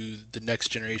generation to the next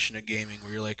generation of gaming,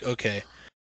 where you're like, okay,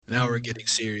 now we're getting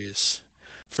serious?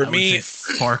 For me,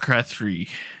 Far Cry 3.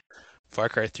 Far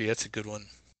Cry 3, that's a good one.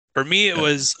 For me, it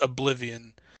was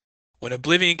Oblivion. When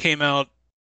Oblivion came out,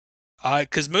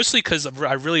 mostly because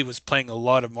I really was playing a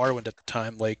lot of Morrowind at the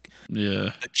time. Like,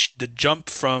 yeah, the jump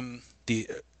from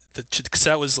because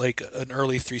that was like an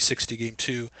early 360 game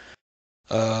too.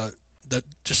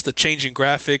 The changing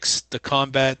graphics, the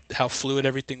combat, how fluid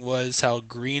everything was, how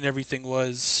green everything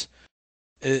was.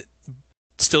 It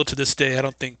still to this day, I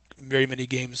don't think very many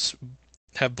games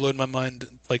have blown my mind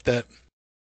like that.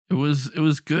 It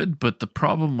was good, but the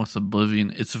problem with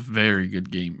Oblivion, it's a very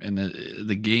good game, and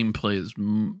the gameplay is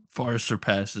far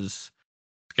surpasses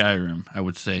Skyrim, I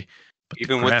would say. But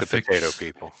even with the potato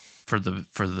people, for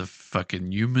the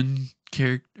fucking human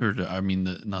character,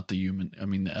 not the human, I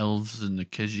mean the elves and the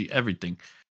Khajiit, everything.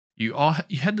 You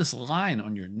had this line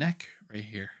on your neck right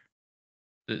here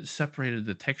that separated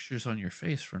the textures on your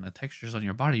face from the textures on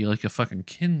your body. You're like a fucking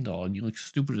Ken doll, and you look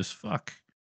stupid as fuck.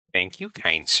 Thank you,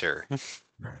 kind sir.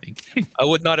 I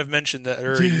would not have mentioned that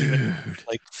or even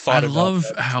like thought about. I love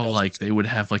how like they would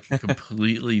have like a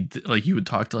completely like you would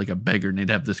talk to like a beggar and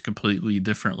they'd have this completely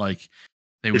different like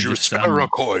they would just sound a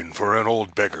coin for an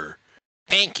old beggar.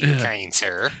 Thank you, kind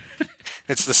sir.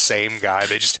 It's the same guy.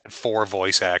 They just had 4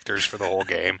 voice actors for the whole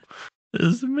game.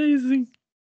 It's amazing.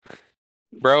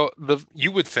 Bro, you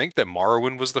would think that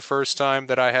Morrowind was the first time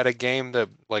that I had a game that,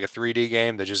 like a 3D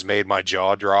game, that just made my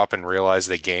jaw drop and realize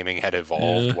that gaming had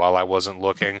evolved while I wasn't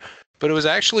looking. But it was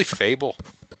actually Fable.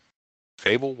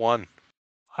 Fable 1.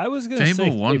 I was going to say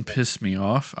Fable 1 pissed me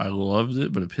off. I loved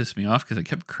it, but it pissed me off because it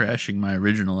kept crashing my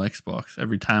original Xbox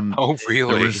every time. Oh,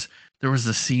 really? There was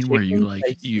a scene where you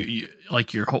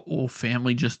like your whole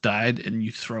family just died and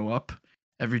you throw up.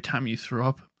 Every time you throw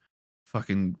up,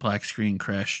 fucking black screen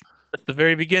crashed. At the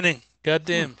very beginning.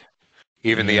 Goddamn.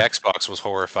 Even the Xbox was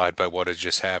horrified by what had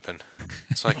just happened.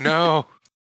 It's like, no.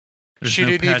 She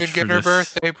didn't even get her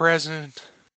birthday present.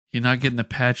 You're not getting a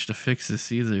patch to fix this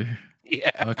either.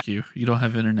 Yeah. Fuck you. You don't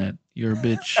have internet. You're a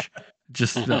bitch.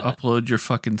 Just upload your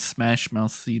fucking Smash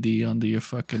Mouth CD onto your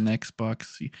fucking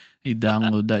Xbox. You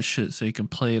download that shit so you can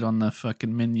play it on the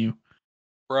fucking menu.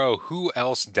 Bro, who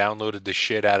else downloaded the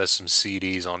shit out of some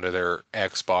CDs onto their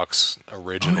Xbox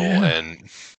original and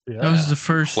that was the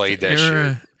first played that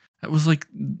era. shit? That was like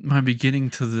my beginning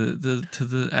to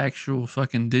the actual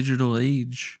fucking digital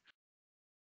age.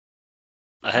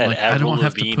 I had Avril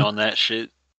Lavigne on that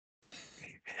shit.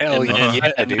 Hell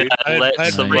yeah, dude! I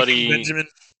let somebody.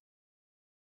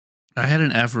 I had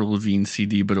an Avril Lavigne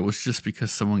CD, but it was just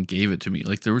because someone gave it to me.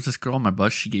 Like there was this girl on my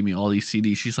bus. She gave me all these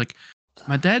CDs. She's like,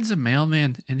 "My dad's a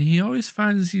mailman, and he always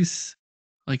finds these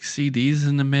like CDs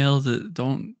in the mail that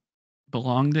don't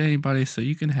belong to anybody, so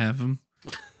you can have them."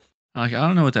 Like I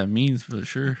don't know what that means, but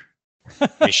sure.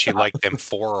 She liked them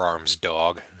forearms,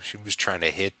 dog. She was trying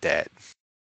to hit that.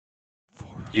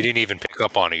 You didn't even pick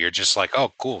up on it. You're just like,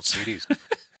 oh, cool, CDs.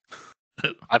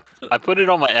 I put it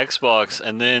on my Xbox,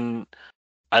 and then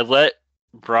I let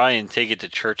Brian take it to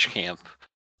church camp,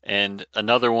 and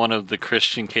another one of the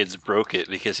Christian kids broke it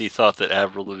because he thought that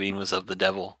Avril Lavigne was of the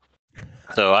devil.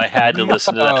 So I had to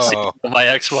listen to that CD on my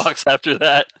Xbox after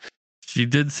that. She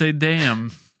did say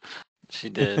damn. She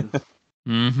did.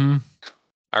 Mm-hmm.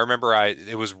 I remember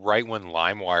it was right when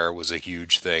LimeWire was a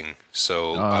huge thing.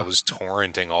 So I was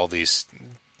torrenting all these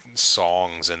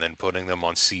songs and then putting them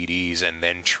on CDs and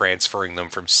then transferring them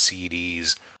from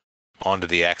CDs onto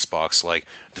the Xbox. Like,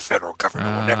 the federal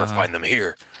government will never find them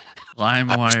here.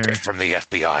 LimeWire. From the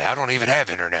FBI. I don't even have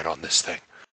internet on this thing.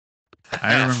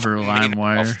 I remember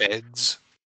LimeWire. Feds.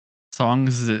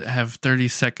 Songs that have 30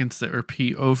 seconds that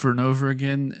repeat over and over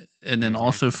again. And then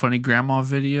also funny grandma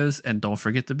videos. And don't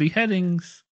forget the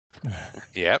beheadings.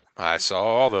 Yep, I saw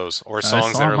all those. Or I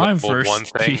songs that saw are my labeled one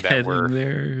first thing that beheading were.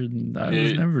 there, and I was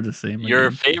Dude, never the same Your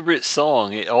again. favorite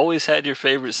song. It always had your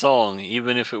favorite song,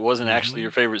 even if it wasn't actually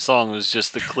your favorite song. It was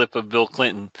just the clip of Bill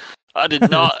Clinton. I did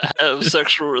not have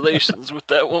sexual relations with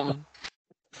that woman.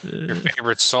 Your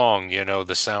favorite song,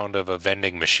 the sound of a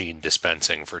vending machine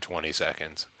dispensing for 20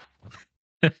 seconds.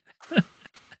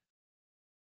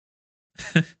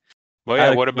 Well, I yeah,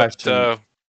 had a what about, question.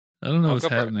 I don't know oh, what's go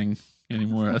for it. happening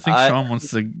anymore. I think I Sean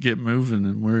wants to get moving,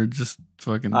 and we're just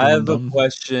fucking I doing have a dumb.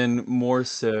 question more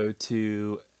so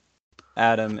to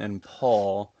Adam and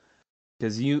Paul,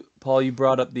 because Paul, you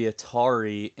brought up the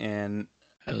Atari, and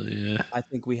Hell yeah. I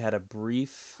think we had a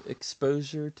brief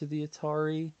exposure to the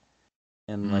Atari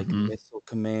and like Mm-hmm. Missile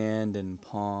Command and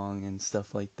Pong and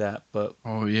stuff like that, but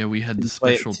Oh yeah, we had the didn't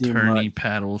play it special too much. tourney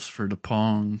paddles for the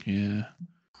Pong. Yeah.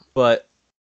 But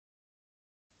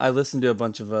I listened to a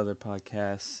bunch of other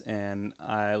podcasts, and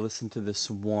I listened to this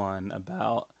one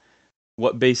about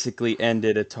what basically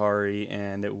ended Atari,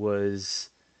 and it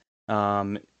was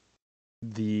um,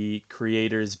 the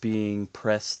creators being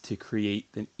pressed to create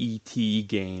an ET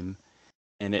game,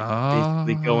 and it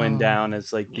basically going down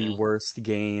as like the Yeah. worst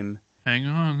game Hang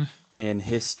on. in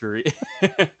history.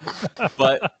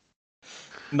 But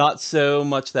not so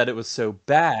much that it was so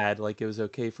bad, like it was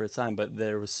okay for its time, but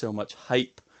there was so much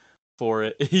hype for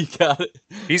it. He got it.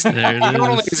 There it Not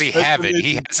only is. does he have it,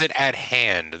 he has it at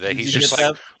hand. That Did he's you just get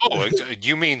like, that? oh,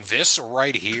 you mean this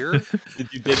right here?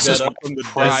 Did you dig This that is up my from the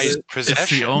prized desert? It's the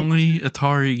possession. only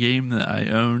Atari game that I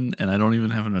own, and I don't even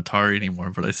have an Atari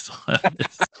anymore, but I still have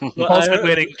this. Well, Paul's I been heard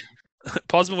waiting.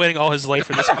 Paul's been waiting all his life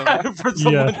for this moment. for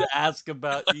someone to ask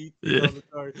about ET Yeah. on the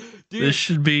Atari. This Dude,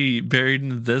 should be buried in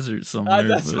the desert somewhere,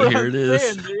 that's but what here I'm it is.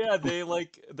 saying. Yeah, they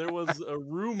like there was a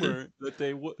rumor that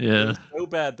it Yeah. was so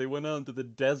bad they went out into the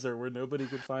desert where nobody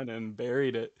could find it and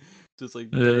buried it, just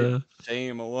like buried Yeah.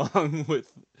 shame along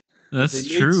with. Because they That's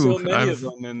made true. so many of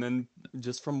them, and then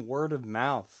just from word of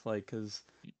mouth, like because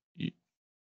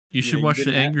You should you watch the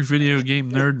didn't have. Angry Video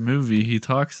Game Nerd movie. He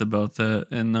talks about that,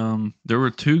 and there were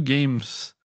 2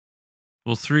 games,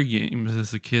 well, 3 games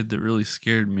as a kid that really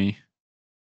scared me.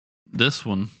 This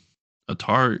one,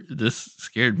 Atari, this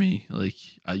scared me. Like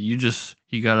you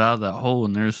got out of that hole,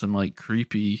 and there's some like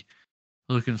creepy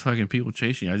looking fucking people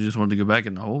chasing you. I just wanted to go back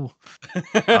in the hole.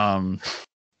 Um,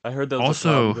 I heard there was a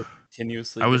problem also, with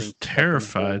continuously I getting was stuck in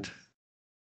terrified.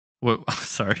 holes. What?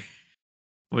 Sorry.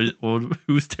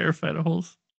 Who's terrified of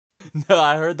holes? No,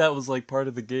 I heard that was like part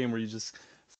of the game where you just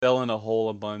fell in a hole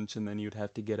a bunch and then you'd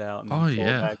have to get out and then Oh fall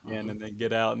yeah, back in and then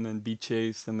get out and then be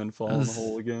chased and then fall in the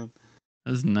hole again.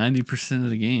 That's 90% of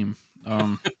the game.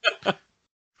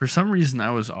 For some reason,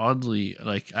 I was oddly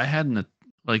like I hadn't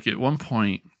like at one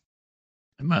point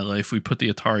in my life we put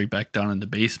the Atari back down in the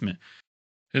basement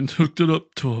and hooked it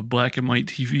up to a black and white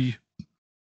TV,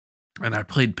 and I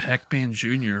played Pac-Man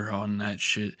Jr. on that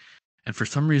shit. And for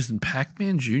some reason,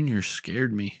 Pac-Man Jr.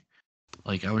 scared me.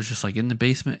 Like I was just like in the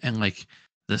basement, and like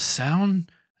the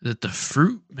sound that the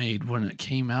fruit made when it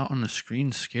came out on the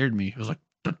screen scared me. It was like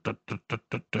duh, duh, duh, duh,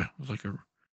 duh, duh. It was like a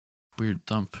weird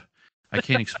thump. I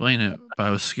can't explain it, but I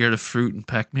was scared of fruit and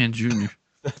Pac-Man Jr.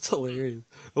 That's hilarious.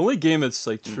 The only game that's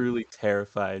like truly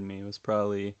terrified me was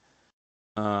probably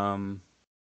I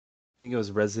think it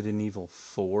was Resident Evil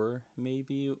 4,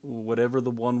 maybe, whatever the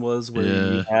one was where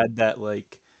you Yeah. had that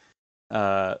like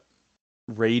uh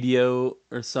radio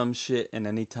or some shit, and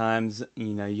any times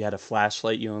you had a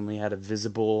flashlight, you only had a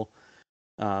visible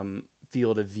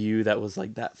field of view that was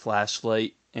like that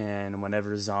flashlight, and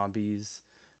whenever zombies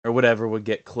or whatever would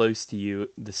get close to you,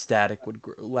 the static would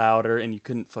grow louder and you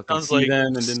couldn't fucking Sounds see like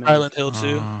them and didn't know. Silent Hill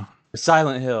 2.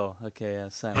 Silent Hill. Okay, yeah,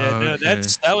 Silent Yeah, Hill. no, Okay.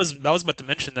 that was about to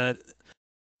mention that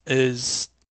is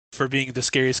for being the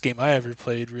scariest game I ever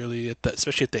played. Really,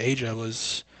 especially at the age I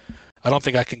was. I don't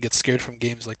think I can get scared from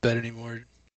games like that anymore.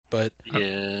 But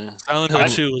Yeah. Silent Hill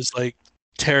 2 was like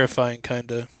terrifying,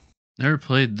 kind of. Never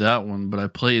played that one, but I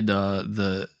played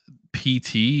the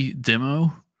PT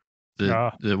demo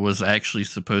that was actually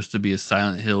supposed to be a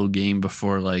Silent Hill game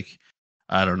before, like,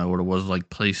 I don't know what it was, like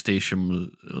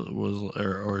PlayStation was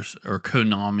or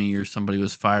Konami or somebody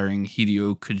was firing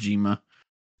Hideo Kojima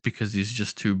because he's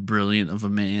just too brilliant of a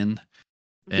man,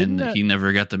 and he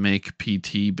never got to make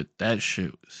PT. But that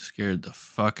shit scared the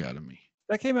fuck out of me.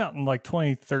 That came out in like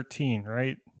 2013,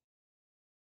 right?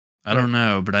 I don't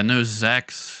know, but I know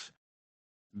Zach's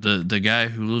the guy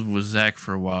who lived with Zach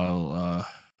for a while,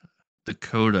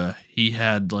 Dakota, he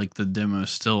had like the demo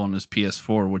still on his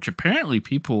PS4, which apparently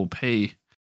people will pay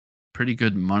pretty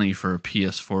good money for a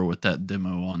PS4 with that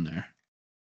demo on there.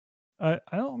 I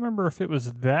don't remember if it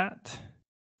was that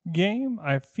game?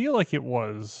 I feel like it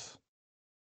was.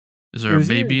 Is It there a was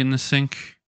baby in the sink?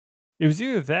 It was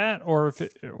either that or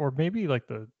or maybe like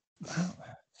the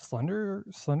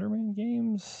Slenderman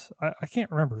games. I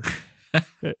can't remember.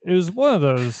 It was one of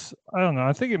those. I don't know.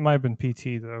 I think it might have been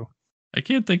PT though. I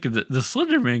can't think of the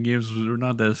Slenderman games were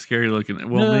not that scary looking.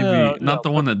 Well, No, maybe not the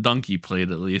but one that Donkey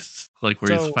played at least. Like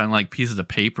where he's so finding like pieces of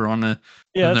paper on the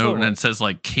yeah, that's what note it and was. it says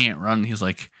like can't run. He's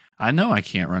like, I know I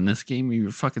can't run this game.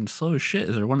 You're fucking slow as shit.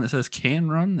 Is there one that says can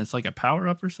run? It's like a power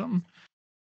up or something.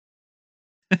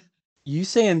 You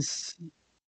saying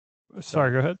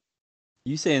Sorry, go ahead.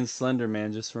 you saying Slender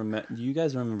Man? Just do you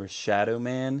guys remember Shadow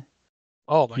Man?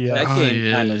 Oh my Yeah. god. That Oh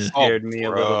game kind of yeah, Oh, scared me a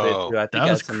little bit bro. too. I think that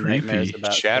I was had some nightmares creepy.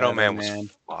 about Shadow Shadow Man was Man.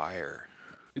 fire.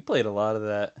 We played a lot of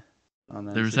that on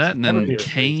the There's that, and That would then be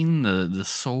N64. Kane, the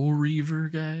Soul Reaver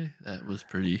guy. That was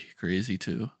pretty crazy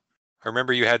too. I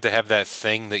remember you had to have that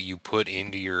thing that you put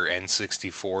into your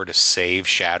N64 to save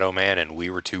Shadow Man, and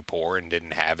we were too poor and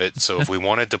didn't have it. So if we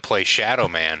wanted to play Shadow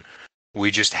Man, we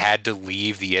just had to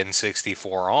leave the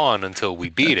N64 on until we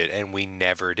beat it, and we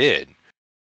never did.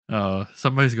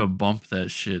 Somebody's gonna bump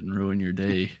that shit and ruin your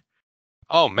day.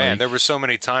 Oh man, Like, there were so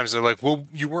many times they're like, "Well,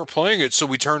 you weren't playing it, so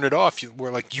we turned it off."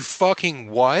 We're like, "You fucking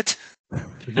what?"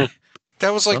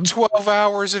 That was like Some- 12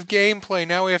 hours of gameplay.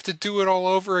 Now we have to do it all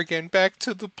over again. Back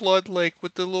to the Blood Lake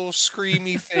with the little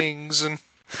screamy things and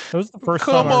That was the first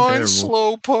time come I. on, terrible.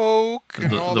 Slowpoke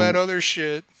and The, all the that other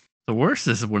shit. The worst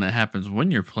is when it happens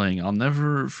when you're playing. I'll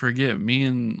never forget me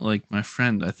and like my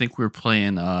friend. I think we were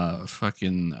playing I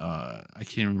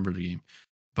can't remember the game,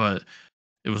 but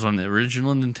it was on the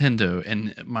original Nintendo,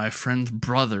 and my friend's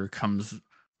brother comes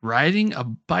riding a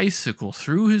bicycle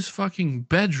through his fucking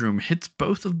bedroom, hits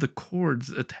both of the cords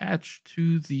attached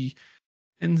to the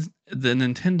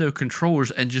Nintendo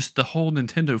controllers, and just the whole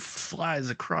Nintendo flies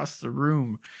across the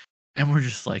room. And we're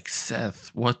just like, Seth,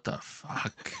 what the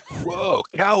fuck? Whoa,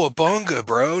 cowabunga,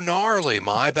 bro. Gnarly.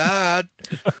 My bad.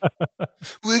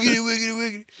 Wiggity,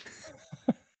 wiggity,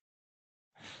 wiggity.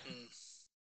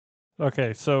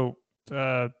 Okay, so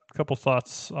a couple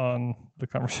thoughts on the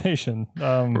conversation.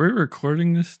 Are we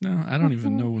recording this now? I don't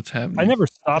even know what's happening. I never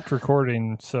stopped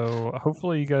recording, so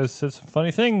hopefully you guys said some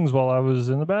funny things while I was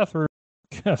in the bathroom.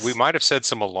 Yes. We might have said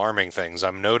some alarming things.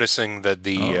 I'm noticing that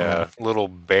the Uh-oh. little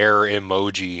bear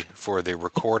emoji for the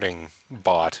recording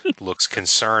bot looks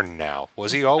concerned now.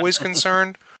 Was he always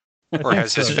concerned? I Or think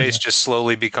has his so, face yeah. just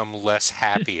slowly become less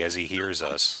happy as he hears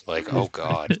us? Like, oh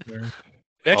god. We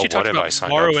actually what talked have I about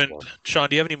signed up Morrowind. for? Sean,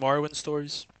 do you have any Morrowind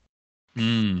stories?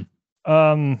 Hmm.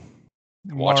 Watching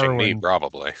me, Morrowind.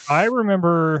 probably. I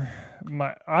remember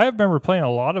playing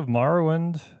a lot of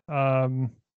Morrowind.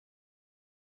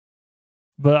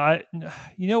 But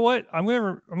you know what? I'm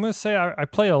gonna say I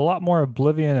played a lot more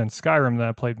Oblivion and Skyrim than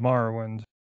I played Morrowind.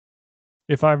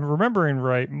 If I'm remembering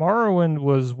right, Morrowind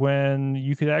was when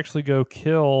you could actually go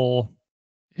kill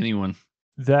Anyone?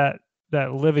 that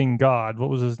living god. What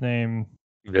was his name?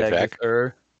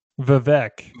 Vivek.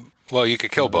 Vivek. Well, you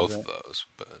could kill What was both of it? those,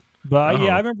 but But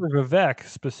yeah, I Oh. remember Vivek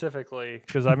specifically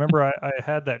because I remember I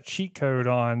had that cheat code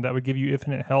on that would give you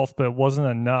infinite health, but it wasn't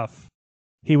enough.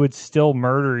 He would still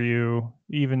murder you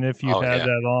even if you oh had yeah.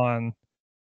 that on.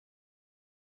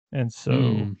 And so,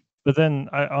 Hmm. but then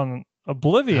on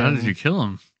Oblivion, How did you kill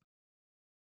him?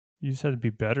 you just had to be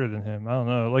better than him. I don't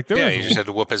know. Like there Yeah, was, you just had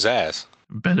to whoop his ass.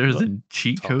 Better than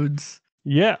cheat codes?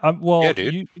 yeah. Well, Yeah,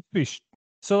 dude. you could be.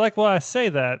 So like, when I say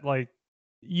that, like,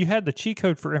 you had the cheat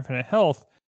code for infinite health,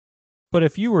 but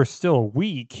if you were still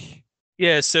weak,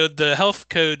 Yeah, so the health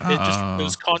code it just Oh.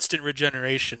 was constant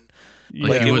regeneration.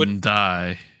 Like yeah, you it wouldn't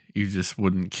die. You just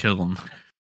wouldn't kill him.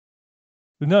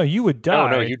 no, you would die.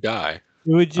 Oh no, you die.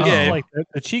 It would just Yeah. like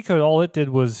the cheat code. All it did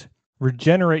was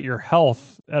regenerate your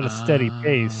health at a steady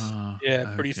pace.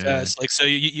 Yeah, pretty Okay. fast. Like so,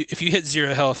 you if you hit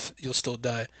 0 health, you'll still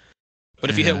die. But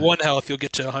if you hit Yeah. 1 health, you'll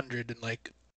get to 100 in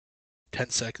like 10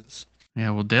 seconds.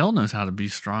 Yeah, well, Dale knows how to be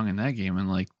strong in that game in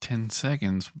like 10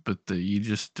 seconds, but you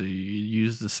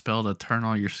use the spell to turn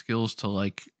all your skills to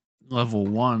like level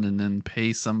 1 and then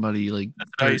pay somebody like That's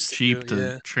what I dirt used to cheap do, to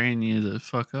yeah. train you to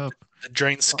fuck up. The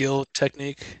drain skill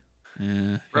technique.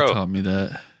 Yeah, he Bro. taught me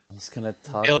that. He's gonna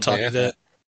talk Dale about taught me that.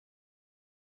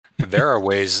 There are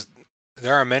ways.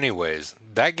 There are many ways.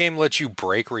 That game lets you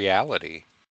break reality.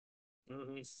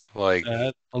 Like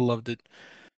I loved it.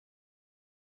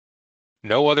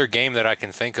 no other game that I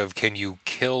can think of can you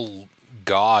kill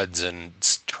gods and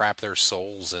trap their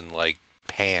souls in like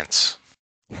pants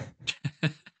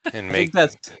and make.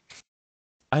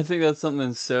 I think that's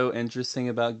something so interesting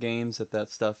about games that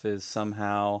stuff is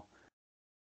somehow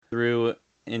through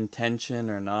intention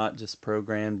or not just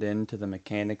programmed into the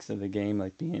mechanics of the game,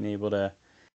 like being able to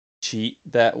cheat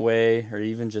that way, or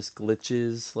even just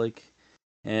glitches like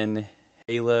in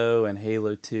Halo and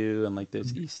Halo 2 and like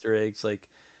those Easter eggs. Like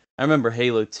I remember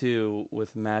Halo 2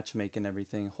 with matchmaking and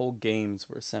everything, whole games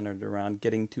were centered around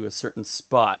getting to a certain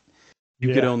spot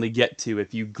you could only get to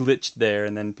if you glitched there,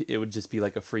 and then it would just be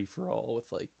like a free for all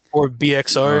with like Or Oh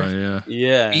BXR.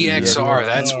 yeah, and BXR, BXR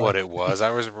that's what it was. I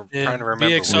was trying to remember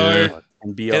what BXR. it was. and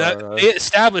And BRR. they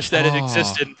established that it Oh.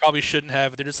 existed and probably shouldn't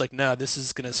have. They're just like, no, this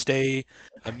is gonna stay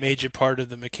a major part of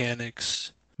the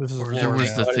mechanics. This is Or There lore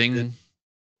was the now. thing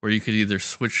where you could either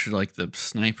switch like the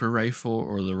sniper rifle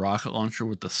or the rocket launcher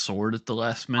with the sword at the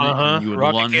last minute, and you would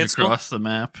Rocket lunge cancel. across the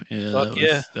map. Yeah, Fuck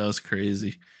yeah. that was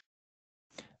crazy.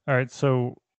 All right,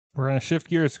 so we're gonna shift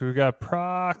gears. We've got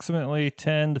approximately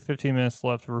 10 to 15 minutes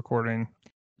left of recording.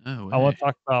 Oh, I want to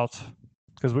talk about,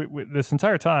 because we this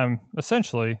entire time,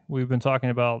 essentially, we've been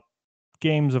talking about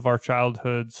games of our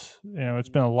childhoods. It's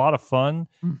been a lot of fun.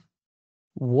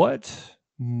 What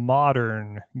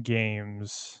modern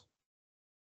games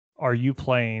are you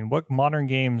playing? What modern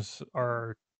games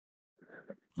are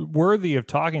worthy of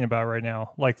talking about right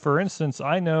now? Like, for instance,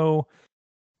 I know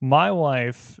my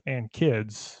wife and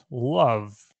kids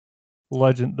love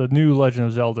the new Legend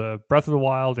of Zelda, Breath of the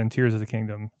Wild, and Tears of the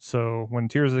Kingdom. So when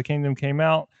Tears of the Kingdom came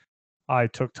out, I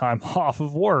took time off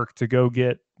of work to go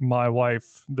get my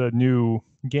wife the new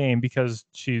game because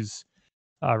she's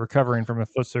recovering from a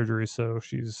foot surgery. So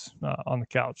she's on the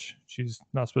couch. She's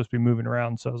not supposed to be moving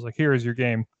around. So I was like, here is your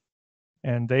game.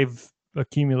 And they've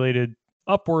accumulated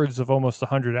upwards of almost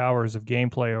 100 hours of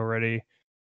gameplay already.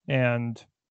 And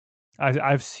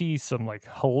I've seen some like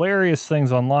hilarious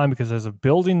things online because there's a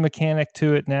building mechanic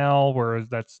to it now, where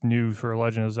that's new for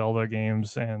Legend of Zelda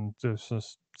games, and there's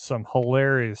just some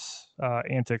hilarious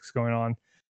antics going on.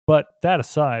 But that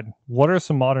aside, what are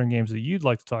some modern games that you'd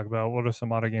like to talk about? What are some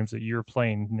modern games that you're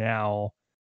playing now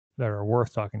that are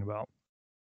worth talking about?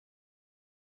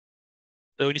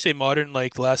 So when you say modern,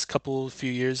 like the last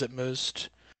few years at most.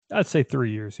 I'd say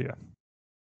 3 years, yeah.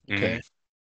 Okay.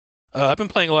 I've been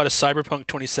playing a lot of Cyberpunk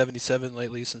 2077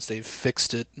 lately since they've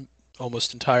fixed it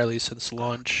almost entirely since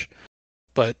launch.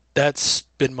 But that's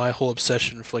been my whole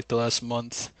obsession for like the last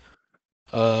month.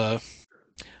 On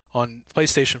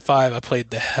PlayStation 5, I played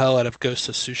the hell out of Ghost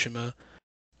of Tsushima,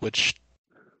 which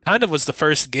kind of was the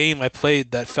first game I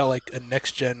played that felt like a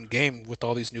next-gen game with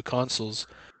all these new consoles.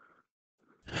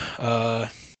 Trying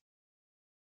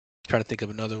to think of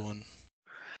another one.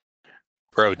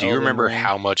 Bro, do you Elden remember Ring.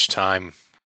 how much time?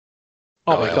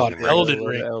 Oh my god, Elden Ring. Elden I love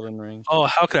Ring. Elden Ring. Oh,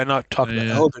 how could I not talk about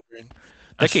Yeah. Elden Ring?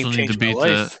 I That game still need to changed my beat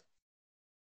life.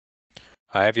 that.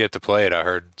 I have yet to play it. I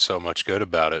heard so much good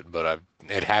about it, but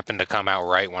it happened to come out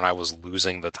right when I was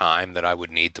losing the time that I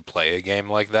would need to play a game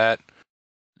like that.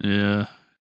 Yeah,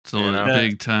 it's a You know?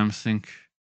 big time sink.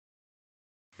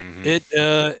 Mhm.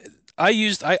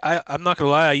 I'm not gonna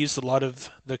lie, I used a lot of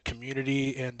the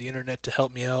community and the internet to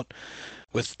help me out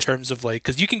with terms of like,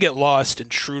 because you can get lost and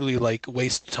truly like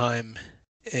waste time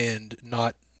and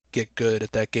not get good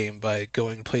at that game by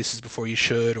going places before you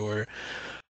should, or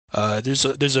there's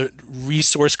a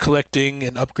resource collecting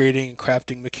and upgrading and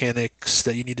crafting mechanics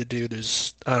that you need to do.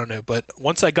 I don't know, but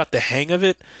once I got the hang of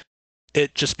it,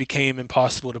 it just became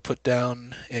impossible to put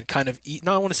down and kind of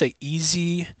not I want to say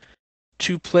easy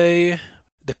to play.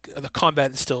 The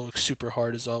combat is still super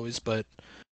hard as always, but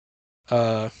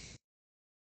uh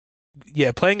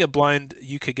yeah, playing it blind,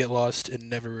 you could get lost and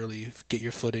never really get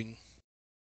your footing.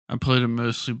 I played it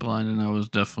mostly blind, and I was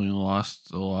definitely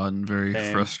lost a lot and very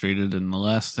Same. frustrated. And the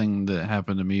last thing that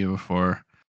happened to me before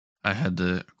I had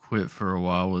to quit for a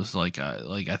while was I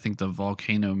think the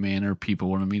Volcano Manor people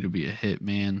wanted me to be a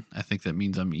hitman. I think that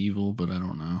means I'm evil, but I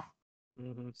don't know.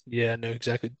 Yeah, no,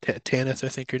 exactly. Tanith, I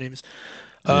think your name is.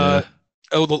 Yeah.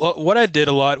 What I did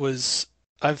a lot was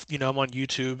I'm on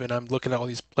YouTube and I'm looking at all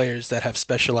these players that have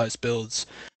specialized builds,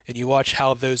 and you watch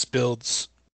how those builds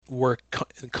work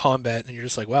in combat, and you're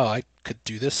just like, wow, I could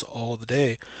do this all the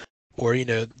day. Or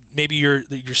maybe you're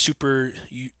super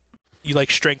you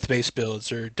like strength-based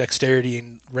builds or dexterity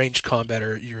and ranged combat,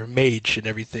 or you're a mage and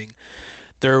everything.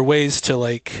 There are ways to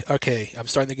like, okay, I'm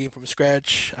starting the game from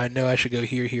scratch. I know I should go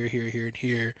here, here, here, here, and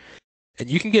here. And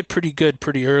you can get pretty good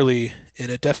pretty early, and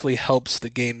it definitely helps the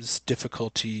game's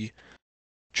difficulty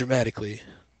dramatically.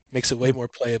 Makes it way more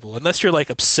playable. Unless you're like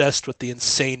obsessed with the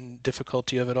insane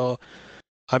difficulty of it all.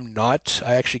 I'm not.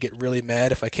 I actually get really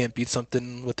mad if I can't beat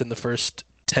something within the first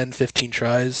 10, 15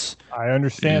 tries. I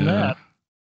understand that.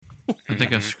 I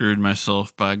think I screwed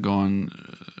myself by going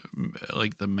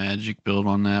like the magic build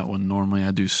on that when normally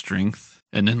I do strength.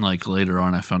 And then like later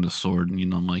on I found a sword,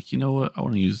 and I'm like, you know what? I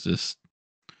want to use this.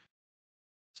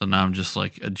 So now I'm just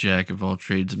like a jack of all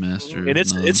trades, master And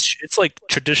of none. it's like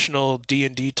traditional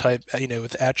D&D type,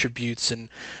 with attributes, and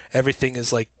everything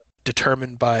is like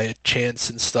determined by chance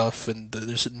and stuff, and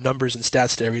there's numbers and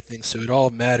stats to everything, so it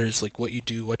all matters, like what you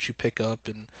do, what you pick up,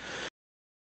 and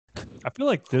I feel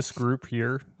like this group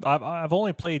here. I've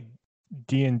only played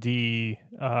D&D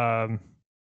very,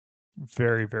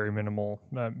 very minimal.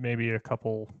 Maybe a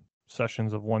couple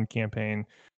sessions of one campaign,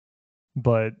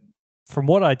 but from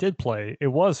what I did play, it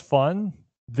was fun.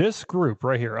 This group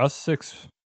right here, us 6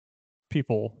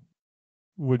 people,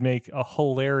 would make a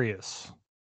hilarious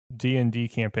D&D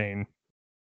campaign.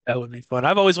 that would be fun.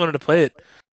 I've always wanted to play it.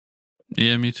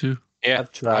 Yeah, me too. Yeah,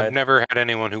 I've tried. I've never had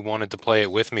anyone who wanted to play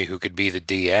it with me who could be the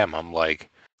DM. I'm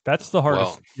like, That's the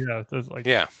hardest. Well, yeah, there's like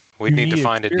yeah, we you need to need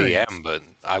find experience. a DM, but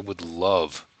I would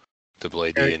love to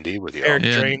play Eric- D&D with you. Eric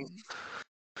Yeah. Drain.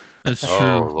 That's Oh,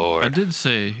 true. Lord. I did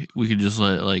say we could just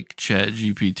let like Chat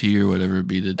GPT or whatever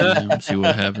be the DM and see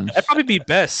what happens. That'd probably be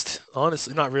best,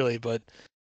 honestly. Not really, but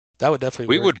that would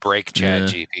definitely We work. would break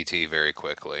Chat Yeah. GPT very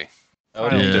quickly. That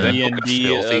would Yeah. be Do they look at D&D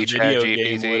filthy video ChatGPT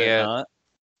game, would it yet? not?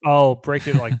 Oh, break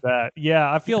it like that.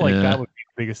 Yeah, I feel like Yeah. that would be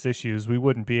the biggest issue. Is we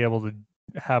wouldn't be able to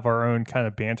have our own kind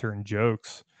of banter and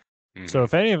jokes. So Mhm.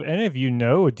 if any of you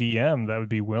know a DM that would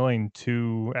be willing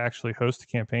to actually host a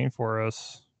campaign for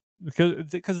us,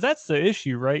 because that's the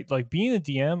issue, right? Like being a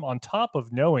DM, on top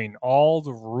of knowing all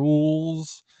the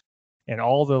rules and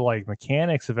all the like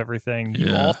mechanics of everything, you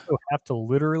Yeah. also have to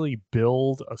literally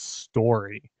build a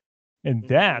story, and Mhm.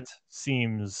 that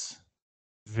seems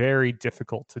very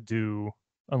difficult to do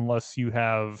unless you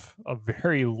have a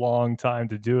very long time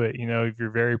to do it. If you're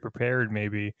very prepared,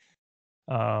 maybe.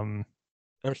 Um,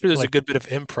 I'm sure there's a like- good bit of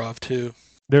improv too.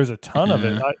 There's a ton of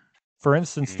it. Yeah. For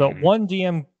instance, the Mhm. one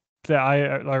DM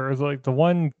that or like the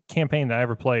one campaign that I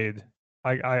ever played,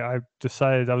 I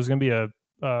decided I was going to be a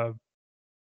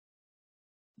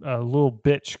little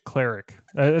bitch cleric.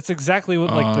 That's exactly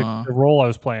what like the role I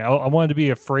was playing. I wanted to be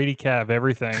a fraidy cat of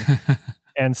everything,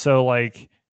 and so like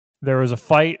there was a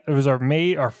fight. It was our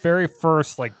very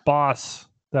first like boss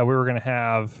that we were going to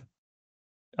have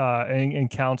an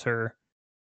encounter,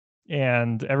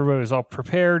 and everybody was all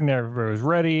prepared and everybody was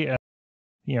ready. And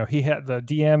the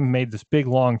DM made this big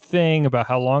long thing about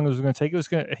how long it was going to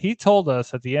take. He told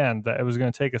us at the end that it was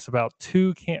going to take us about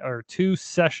two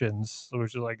sessions,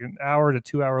 which is like an hour to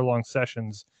 2 hour long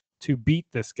sessions to beat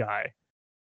this guy.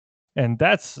 And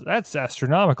that's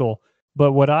astronomical.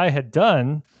 But what I had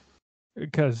done,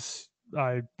 because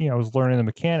I was learning the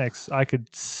mechanics, I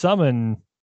could summon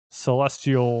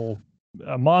celestial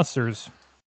monsters.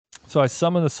 So I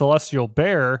summoned the celestial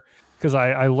bear because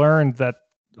I learned that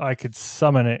I could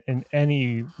summon it in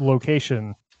any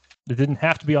location. It didn't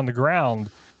have to be on the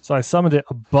ground. So I summoned it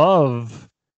above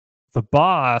the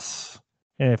boss,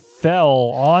 and it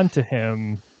fell onto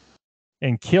him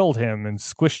and killed him and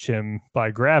squished him by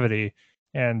gravity.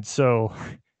 And so,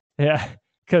 yeah,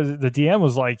 because the DM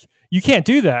was like, "You can't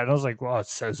do that." And I was like, "Well, it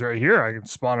says right here I can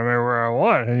spawn him everywhere I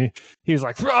want." And he was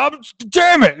like,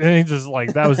 "Damn it!" And he just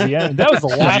like, that was the end. That was the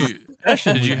last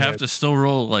session. Did we you have to still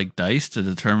roll like dice to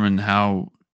determine how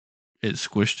it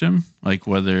squished him, like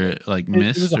whether it like It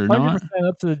was missed or not? 100%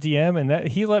 up to the DM, and that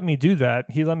he let me do that.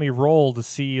 He let me roll to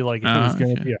see like if it was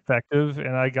going to Okay. be effective,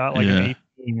 and I got like Yeah. an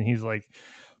 18. And he's like,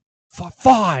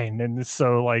 "Fine," and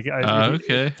so like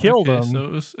Okay. killed okay.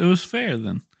 him. So it was fair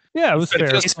then. Yeah, it was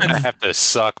fair. He's gonna have to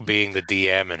suck being the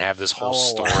DM and have this whole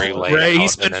Oh, story wow. laid Ray, he out.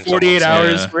 spent and then 48 someone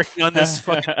hours Yeah. working on this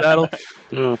fucking battle. says,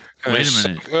 Wait a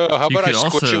minute. How You about I could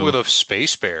squish it also- with a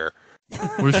space bear?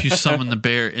 What if you summon the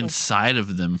bear inside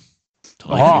of them? To,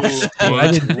 Oh, explode?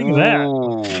 I didn't think of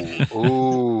that.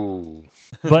 Ooh.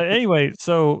 But anyway,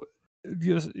 so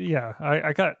yeah,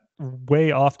 I got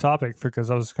way off topic because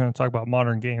I was going to talk about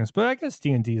modern games, but I guess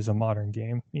D&D is a modern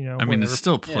game. I mean, whatever. it's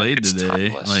still played It's today.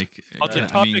 timeless. Like, On the I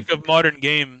topic mean, of modern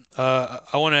game, I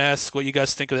want to ask what you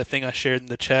guys think of that thing I shared in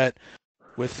the chat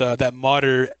with that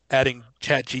modder adding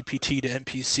Chat GPT to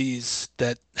NPCs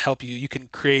that help you. You can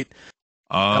create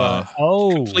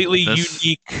completely that's-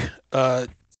 unique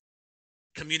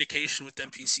communication with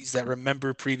NPCs that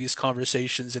remember previous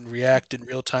conversations and react in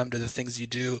real time to the things you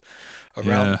do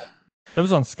around. yeah, That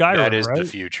was on Skyrim, That is right? the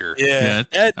future. Yeah,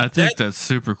 I think that's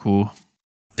super cool.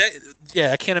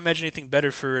 I can't imagine anything better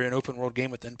for an open world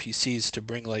game with NPCs to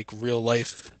bring like real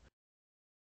life.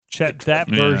 That Yeah.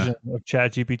 version of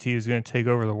ChatGPT is going to take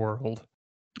over the world.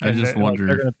 I And just they're wonder.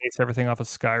 going to base everything off of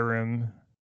Skyrim.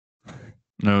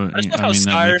 No, I just love I how mean, that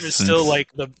Skyrim makes is still sense.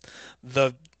 like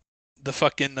the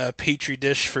fucking petri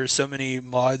dish for so many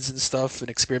mods and stuff and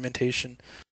experimentation.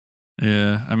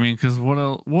 Yeah, I mean, because what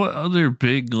other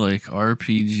big like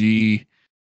RPG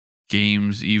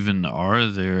games even are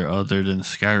there other than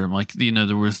Skyrim? Like,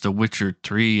 there was The Witcher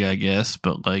 3, I guess,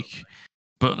 but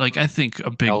I think a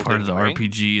big part of the Elden Ring?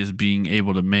 RPG is being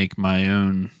able to make my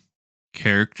own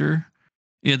character.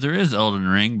 Yeah, there is Elden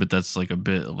Ring, but that's like a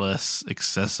bit less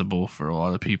accessible for a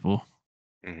lot of people.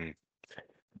 Mhm.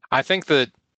 I think that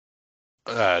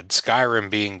Skyrim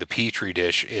being the petri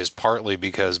dish is partly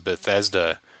because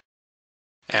Bethesda,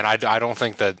 and I don't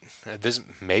think that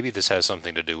maybe this has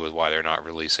something to do with why they're not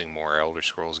releasing more Elder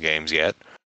Scrolls games yet,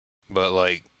 but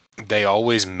like they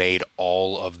always made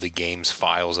all of the game's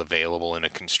files available in a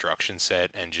construction set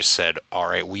and just said, all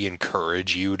right, we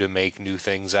encourage you to make new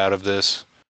things out of this.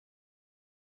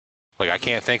 Like, I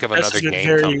can't think of That's another been game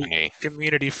very company.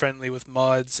 community friendly with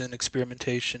mods and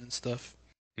experimentation and stuff.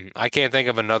 I can't think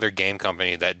of another game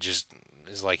company that just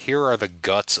is like, here are the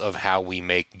guts of how we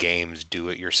make games. Do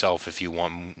it yourself if you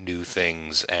want new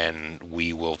things, and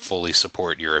we will fully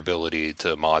support your ability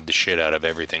to mod the shit out of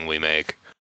everything we make.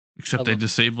 Except they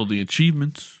disabled the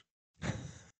achievements.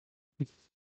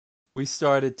 We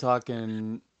started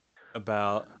talking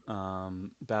about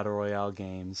battle royale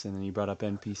games, and then you brought up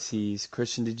NPCs.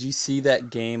 Christian, did you see that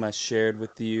game I shared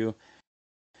with you?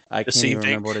 I can't even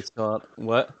remember what it's called.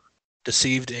 What?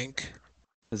 Deceived Inc.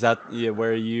 Is that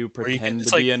where you pretend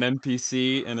to be an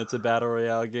NPC and it's a battle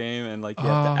royale game and like you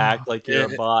have to act like you're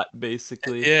a bot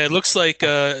basically? Yeah, it looks like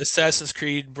Assassin's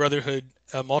Creed Brotherhood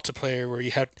multiplayer where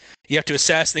you have to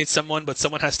assassinate someone, but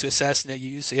someone has to assassinate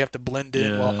you, so you have to blend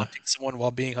in while hunting someone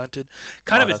while being hunted.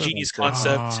 Kind of a genius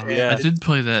concept. I did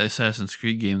play that Assassin's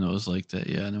Creed game that was like that.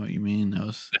 Yeah, I know what you mean. That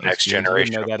was the next good.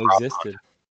 generation. I didn't know that existed.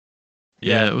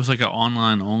 Yeah, it was like an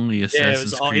online only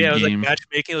Assassin's Creed game. Yeah, it was like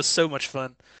matchmaking. It was so much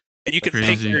fun. And you can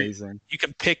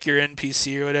pick your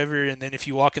NPC or whatever, and then if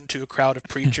you walk into a crowd of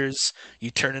preachers,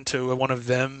 you turn into one of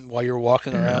them while you're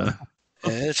walking around.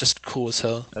 Yeah, it's just cool as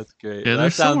hell. That's great. Yeah,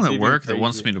 there's someone at work that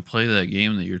wants me to play that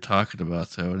game that you're talking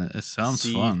about, though, and it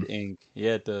sounds fun. Inc.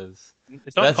 Yeah, it does.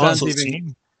 That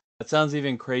sounds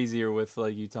even crazier with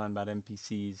like you talking about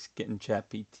NPCs getting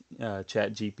Chat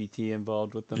GPT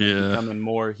involved with them, and becoming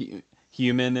more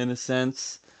human in a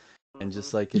sense. And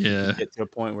just like if you can get to a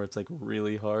point where it's like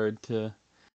really hard to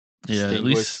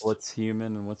distinguish what's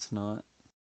human and what's not.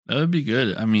 That would be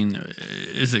good. I mean,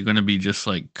 is it going to be just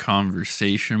like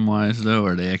conversation wise though,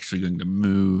 or are they actually going to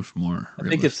move more? I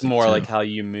think it's more like how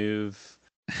you move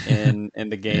in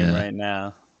the game right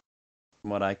now, from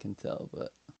what I can tell.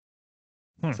 But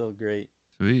still great.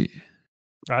 Sweet.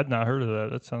 I'd not heard of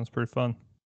that. That sounds pretty fun.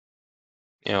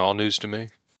 Yeah, all news to me.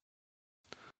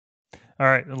 All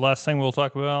right, the last thing we'll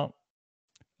talk about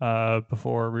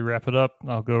before we wrap it up,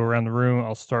 I'll go around the room.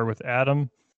 I'll start with Adam.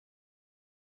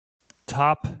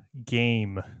 Top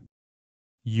game.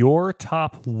 Your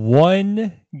top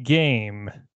one game.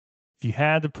 If you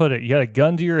had to put it, you got a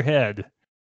gun to your head.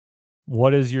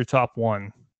 What is your top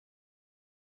one?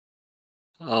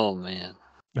 Oh, man.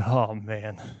 Oh,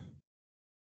 man.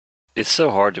 It's so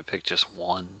hard to pick just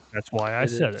one. That's why I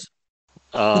said it.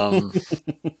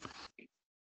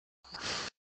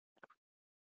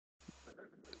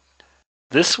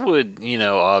 This would,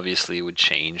 obviously would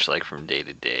change like from day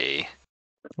to day.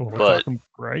 But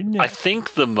right now. I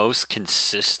think the most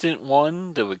consistent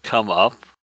one that would come up,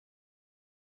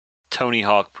 Tony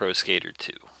Hawk Pro Skater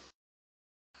 2.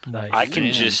 Nice. I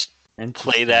can just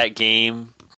play that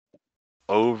game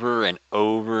over and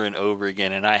over and over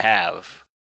again, and I have.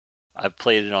 I've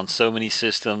played it on so many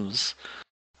systems.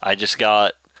 I just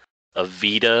got a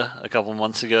Vita a couple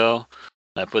months ago.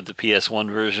 I put the PS1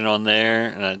 version on there,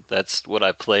 and that's what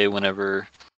I play whenever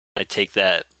I take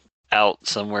that out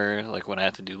somewhere, like when I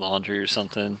have to do laundry or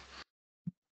something.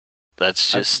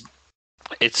 That's just,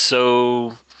 it's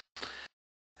so,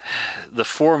 the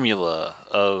formula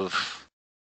of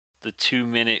the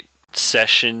 2-minute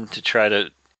session to try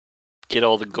to get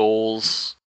all the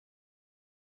goals,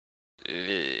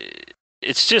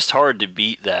 it's just hard to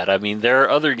beat that. I mean, there are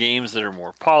other games that are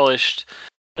more polished.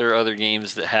 There are other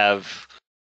games that have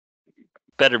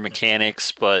better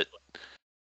mechanics, but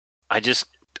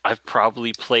I've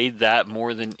probably played that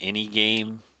more than any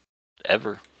game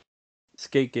ever.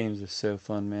 Skate games are so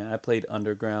fun, man. I played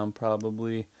Underground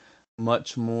probably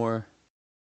much more,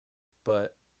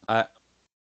 but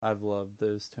I've loved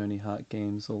those Tony Hawk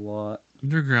games a lot.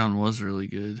 Underground was really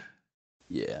good.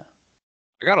 Yeah.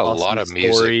 I got a lot of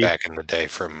music back in the day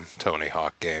from Tony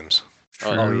Hawk games.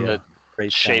 Oh yeah.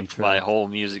 It shaped my whole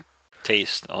music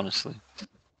taste, honestly.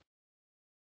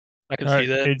 I can see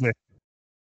that. AJ,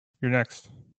 you're next.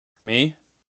 Me?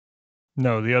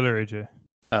 No, the other AJ.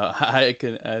 Oh, I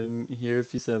didn't hear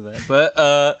if you said that.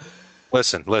 But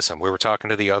listen, we were talking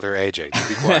to the other AJ.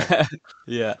 Be quiet.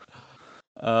 Yeah.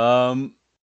 Right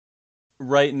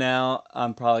now,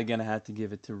 I'm probably gonna have to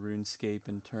give it to RuneScape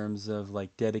in terms of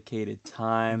like dedicated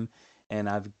time, and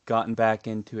I've gotten back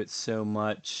into it so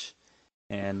much,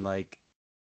 and like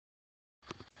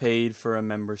paid for a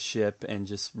membership and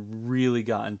just really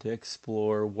gotten to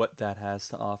explore what that has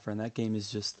to offer. And that game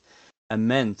is just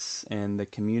immense, and the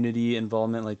community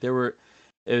involvement, like it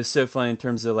was so funny in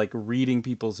terms of like reading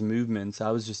people's movements. I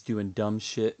was just doing dumb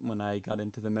shit when I got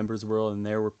into the members world, and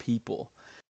there were people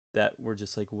that were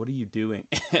just like, "What are you doing?"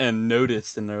 and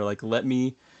noticed, and they're like, "Let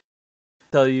me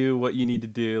tell you what you need to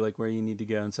do, like where you need to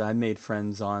go." And so I made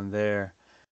friends on there.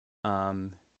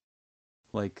 Um,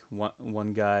 like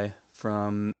one guy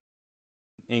from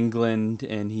England,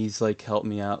 and he's like helped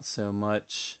me out so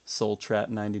much. Soul Trap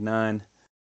 99,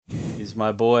 he's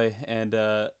my boy, and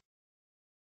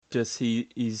just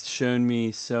he's shown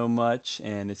me so much,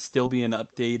 and it's still being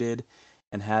updated,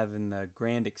 and having the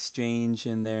Grand Exchange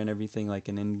in there and everything, like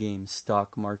an in-game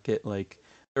stock market. Like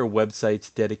there are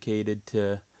websites dedicated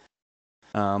to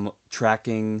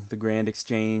tracking the Grand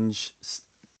Exchange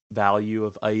value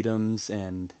of items,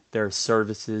 and there are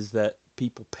services that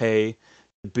people pay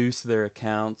to boost their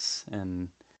accounts, and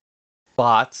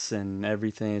bots and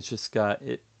everything. It's just got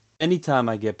it. Anytime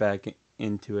I get back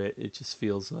into it, it just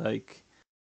feels like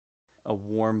a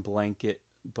warm blanket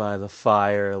by the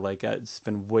fire. Like it's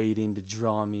been waiting to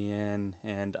draw me in,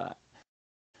 and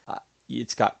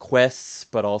it's got quests,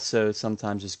 but also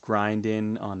sometimes just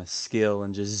grinding on a skill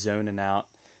and just zoning out,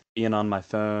 being on my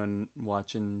phone,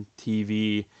 watching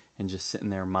TV, and just sitting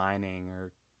there mining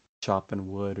or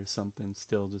chopping wood or something.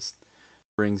 Still just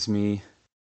brings me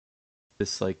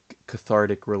this like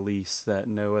cathartic release that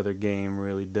no other game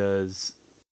really does.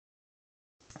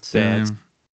 So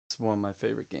it's one of my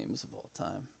favorite games of all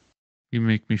time. You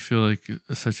make me feel like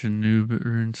such a noob at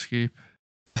RuneScape.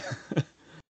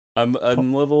 I'm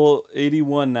level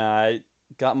 81 now. I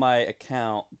got my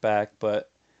account back,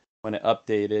 but when it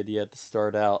updated, you had to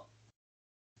start out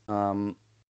from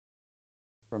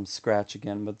scratch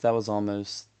again. But that was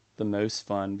almost the most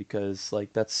fun, because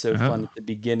like that's so fun at the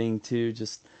beginning too,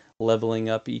 just leveling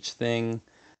up each thing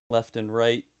left and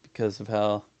right because of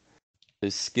how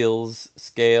those skills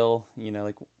scale.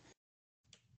 Like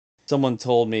someone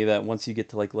told me that once you get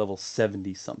to like level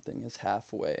 70 something is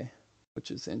halfway,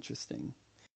 which is interesting.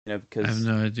 Because I have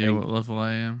no idea what level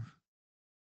I am.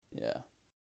 Yeah.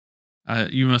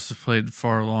 You must have played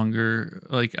far longer.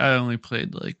 Like I only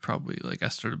played like probably like I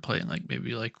started playing like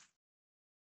maybe like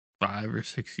 5 or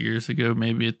 6 years ago,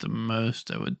 maybe at the most,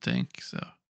 I would think. So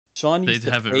Sean used they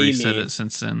to haven't pay reset me. it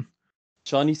since then.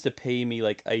 Sean used to pay me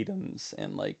like items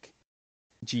and like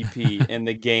GP in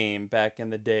the game back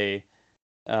in the day,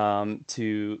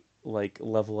 to like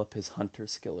level up his hunter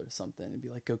skill or something, and be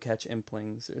like, go catch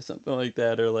implings or something like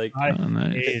that, or like. I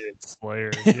nice. hated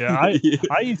Slayers. Yeah,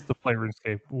 I used to play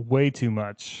RuneScape way too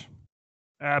much.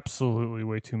 Absolutely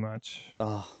way too much.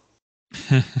 Oh,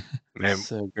 Man,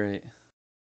 so great.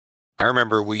 I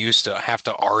remember we used to have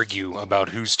to argue about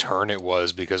whose turn it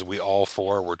was because we all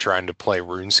four were trying to play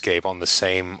RuneScape on the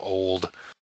same old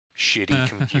shitty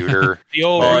computer. The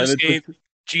old Oh, RuneScape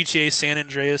GTA San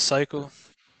Andreas cycle.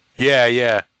 Yeah,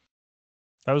 yeah.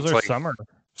 That was It's our like-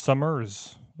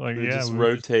 summers. Like They yeah, just we would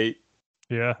rotate.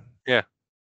 yeah.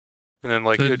 And then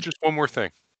like So- just one more thing.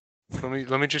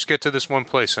 Let me just get to this one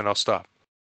place and I'll stop.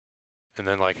 And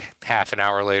then like half an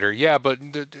hour later, yeah, but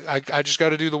I just got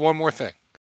to do the one more thing.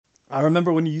 I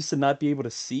remember when you used to not be able to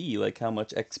see like how much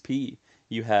XP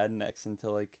you had next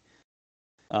until like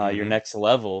your next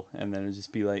level, and then it'd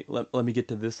just be like, let me get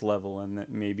to this level, and then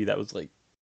maybe that was like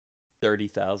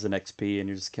 30,000 XP, and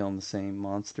you're just killing the same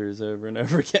monsters over and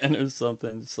over again or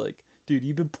something. It's like, dude,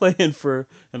 you've been playing for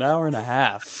an hour and a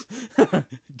half.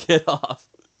 Get off.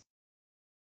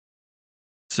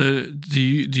 So do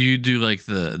you do like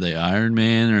the Iron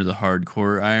Man or the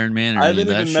hardcore Iron Man or I any of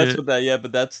haven't that even messed shit? with that yet,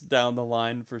 but that's down the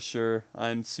line for sure.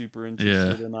 I'm super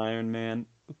interested in Iron Man.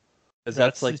 Because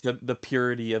that's like the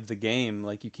purity of the game.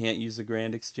 Like you can't use the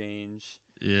Grand Exchange.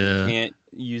 Yeah. You can't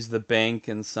use the bank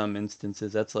in some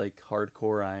instances. That's like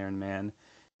hardcore Iron Man.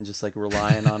 And just like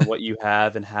relying on what you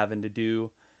have and having to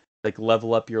do like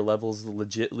level up your levels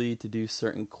legitly to do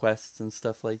certain quests and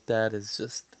stuff like that is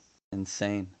just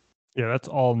insane. Yeah, that's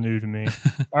all new to me.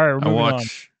 All right, we're moving on.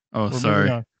 Oh, We're sorry.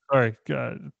 moving on. Sorry,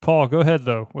 Paul, go ahead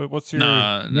though. What's your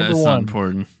Nah, number that's one? not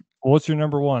important. What's your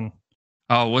number one?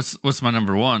 Oh, what's my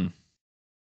number one?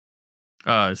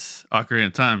 It's Ocarina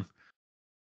of Time.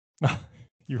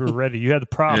 You were ready. You had the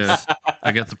props. Yeah,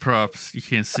 I got the props. You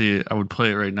can't see it. I would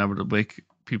play it right now, but it'll wake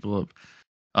people up.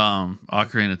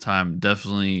 Ocarina of Time,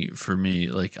 definitely for me.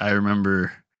 Like I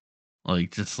remember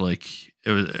Like just like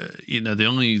it was, the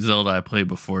only Zelda I played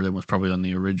before then was probably on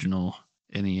the original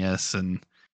NES, and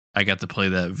I got to play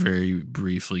that very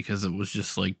briefly because it was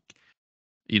just like,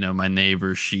 my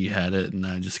neighbor, she had it, and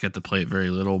I just got to play it very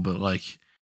little. But like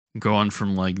going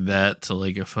from like that to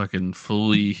like a fucking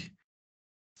fully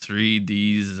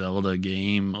 3D Zelda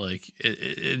game, like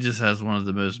it just has one of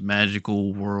the most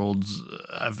magical worlds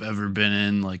I've ever been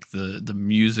in. Like the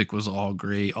music was all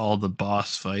great, all the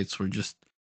boss fights were just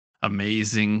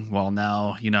amazing. While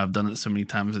now, I've done it so many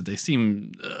times that they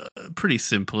seem pretty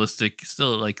simplistic.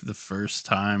 Still, like the first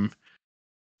time,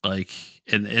 like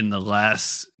in the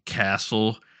last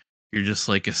castle, you're just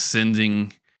like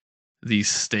ascending these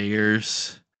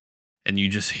stairs, and you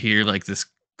just hear like this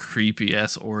creepy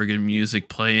ass organ music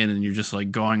playing, and you're just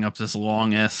like going up this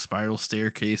long ass spiral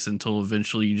staircase until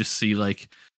eventually you just see like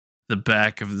the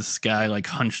back of this guy like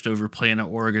hunched over playing an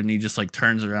organ. And he just like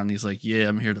turns around and he's like, "Yeah,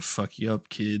 I'm here to fuck you up,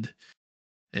 kid."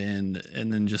 And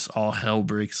then just all hell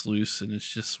breaks loose, and it's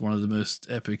just one of the most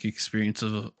epic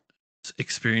experiences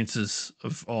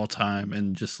of all time.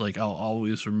 And just like I'll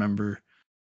always remember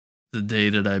the day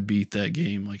that I beat that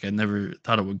game. Like I never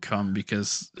thought it would come,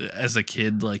 because as a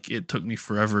kid, like it took me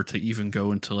forever to even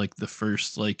go into like the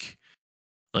first like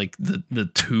the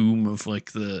tomb of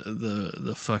like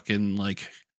the fucking like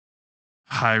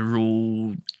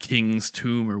Hyrule King's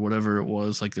tomb or whatever it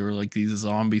was. Like there were like these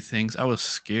zombie things. I was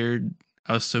scared.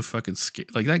 I was so fucking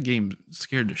scared. Like that game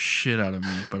scared the shit out of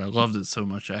me, but I loved it so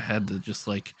much I had to just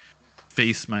like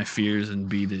face my fears and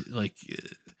beat it. Like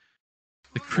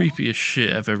the creepiest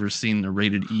shit I've ever seen in a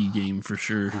rated E game for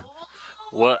sure.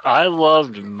 What I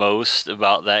loved most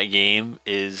about that game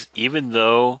is, even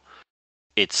though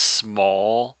it's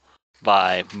small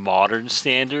by modern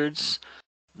standards,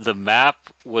 the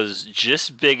map was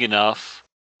just big enough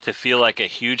to feel like a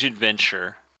huge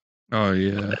adventure. Oh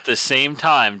yeah. At the same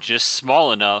time, just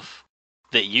small enough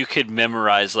that you could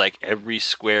memorize like every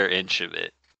square inch of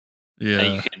it. Yeah.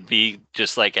 And you could be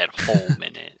just like at home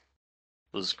in it.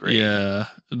 It was great. Yeah.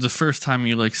 The first time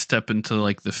you like step into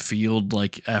like the field,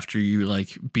 like after you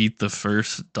like beat the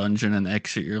first dungeon and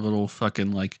exit your little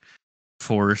fucking like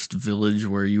forest village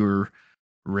where you were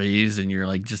raised, and you're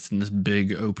like just in this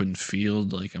big open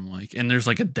field, like I'm like, and there's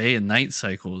like a day and night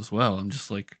cycle as well. I'm just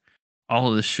like, all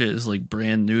of this shit is like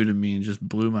brand new to me and just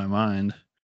blew my mind.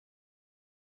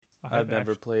 I've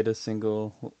never played a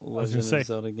single Legend of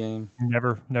Zelda game.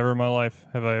 Never in my life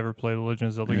have I ever played a Legend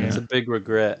of Zelda game. It's a big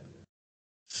regret.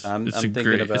 I'm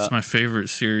thinking about. It's my favorite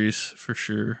series for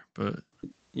sure, but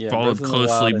yeah, followed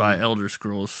closely by Elder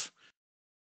Scrolls.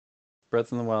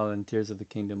 Breath of the Wild and Tears of the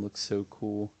Kingdom look so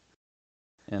cool,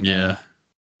 and yeah,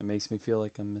 it makes me feel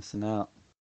like I'm missing out.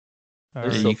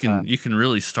 You can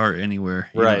really start anywhere,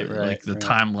 right? Like the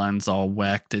timeline's all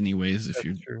whacked anyways. If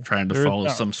you're trying to follow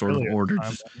some sort of order,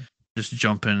 just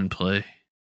jump in and play.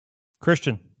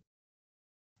 Christian,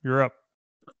 you're up.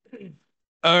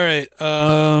 All right.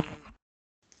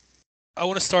 I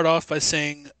want to start off by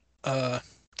saying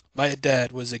my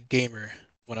dad was a gamer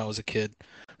when I was a kid,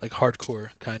 like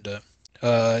hardcore kind of.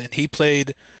 And he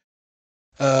played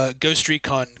Ghost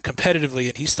Recon competitively,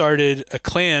 and he started a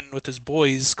clan with his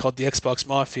boys called the Xbox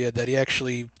Mafia that he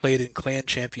actually played in clan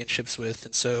championships with.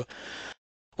 And so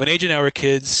when AJ and I were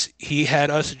kids, he had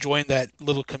us join that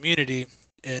little community,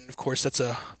 and of course that's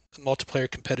a multiplayer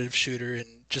competitive shooter, and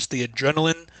just the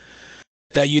adrenaline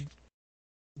that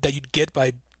you'd get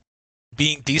by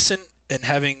being decent and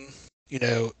having,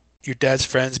 your dad's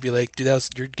friends be like, dude,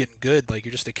 you're getting good, like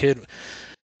you're just a kid.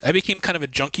 I became kind of a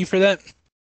junkie for that.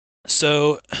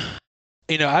 So,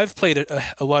 I've played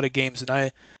a lot of games,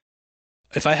 and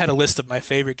if I had a list of my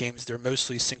favorite games, they're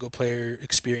mostly single player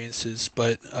experiences.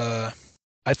 But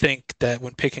I think that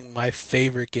when picking my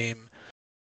favorite game,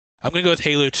 I'm gonna go with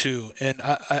Halo 2, and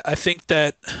I think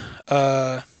that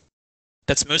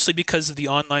that's mostly because of the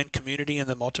online community and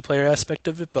the multiplayer aspect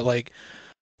of it. But like,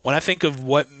 when I think of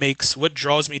what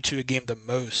draws me to a game the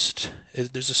most,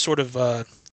 there's a sort of the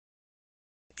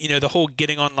whole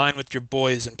getting online with your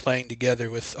boys and playing together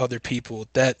with other people.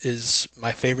 That is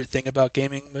my favorite thing about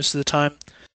gaming most of the time.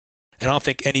 And I don't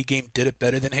think any game did it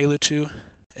better than Halo 2.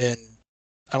 And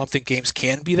I don't think games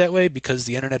can be that way because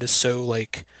the internet is so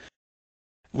like,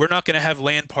 we're not going to have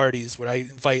LAN parties where I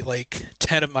invite like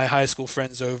 10 of my high school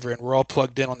friends over and we're all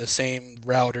plugged in on the same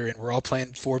router and we're all playing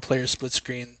 4-player split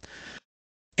screen.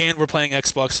 And we're playing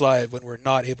Xbox Live when we're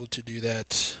not able to do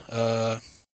that.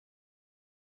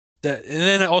 And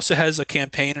then it also has a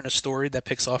campaign and a story that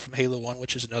picks off from Halo 1,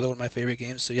 which is another one of my favorite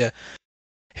games. So yeah,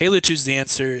 Halo 2 is the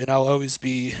answer, and I'll always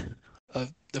be a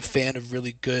fan of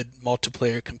really good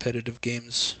multiplayer competitive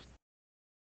games.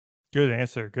 Good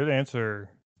answer.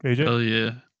 AJ? Oh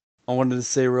yeah. I wanted to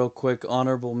say real quick,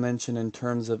 honorable mention in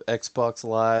terms of Xbox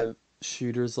Live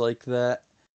shooters like that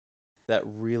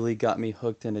really got me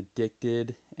hooked and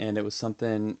addicted, and it was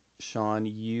something, Sean,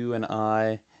 you and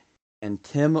I and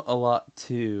Tim a lot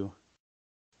too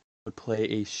would play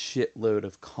a shitload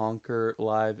of Conquer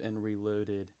Live and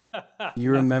Reloaded.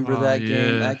 You remember Oh that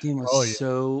game? yeah. That game was Oh, yeah.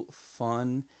 so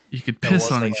fun. You could That piss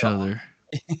was on like each other.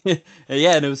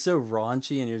 Yeah, and it was so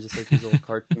raunchy, and you're just like these little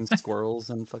cartoon squirrels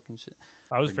and fucking shit.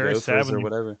 I was Or very sad gophers or when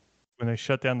whatever. they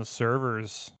shut down the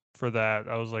servers for that.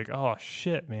 I was like, oh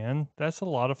shit, man, that's a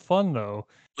lot of fun though.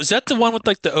 Was that the one with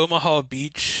like the Omaha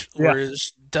Beach? Yeah.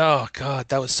 Oh god,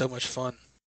 that was so much fun.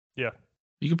 Yeah.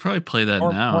 You could probably play that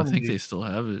now. I think Normandy. they still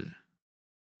have it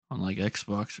on like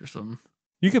Xbox or something.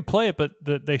 You could play it, but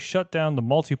they shut down the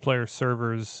multiplayer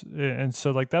servers, and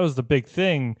so like that was the big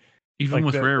thing. Even Like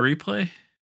with the- Rare Replay?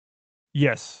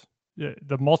 Yes,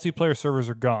 the multiplayer servers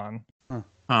are gone.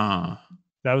 Huh.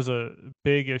 That was a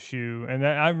big issue, and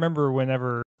I remember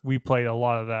whenever we played a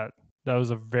lot of that. That was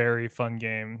a very fun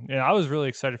game, and I was really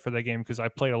excited for that game because I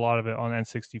played a lot of it on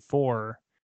N64.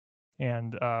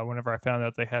 And whenever I found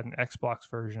out they had an Xbox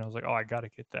version, I was like, "Oh, I gotta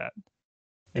get that."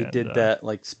 They And, did that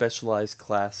like specialized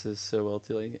classes so well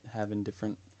too, like having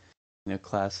different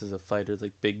classes of fighters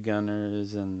like big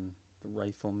gunners and the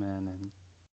riflemen and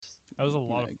just, That was a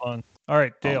lot of fun. All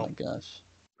right, Dale. Oh my gosh.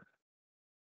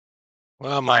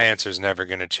 Well, my answer's never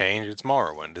going to change. It's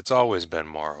Morrowind. It's always been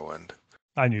Morrowind.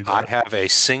 I knew I that. have a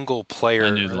single player, I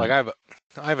knew that. like I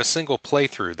have a single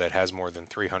playthrough that has more than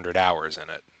 300 hours in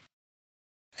it.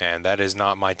 And that is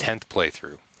not my 10th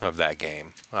playthrough of that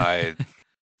game. I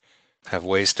have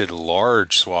wasted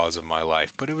large swaths of my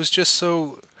life, but it was just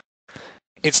so...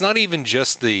 It's not even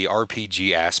just the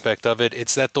RPG aspect of it,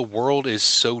 it's that the world is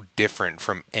so different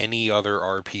from any other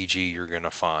RPG you're going to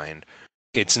find.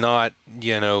 It's not,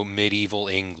 medieval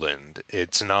England.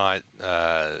 It's not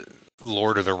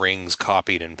Lord of the Rings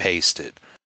copied and pasted.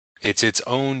 It's its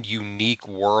own unique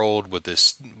world with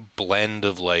this blend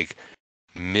of like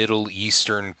Middle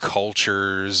Eastern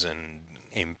cultures and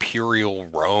Imperial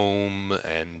Rome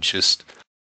and just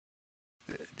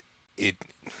it.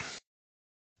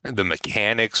 The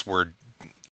mechanics were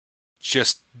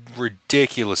just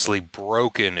ridiculously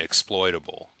broken,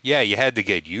 exploitable. Yeah, you had to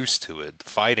get used to it. The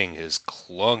fighting is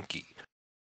clunky.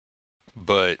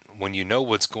 But when you know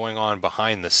what's going on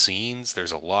behind the scenes,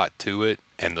 there's a lot to it.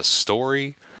 And the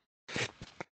story...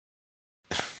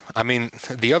 I mean,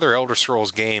 the other Elder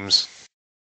Scrolls games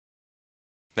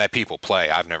that people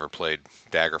play, I've never played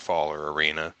Daggerfall or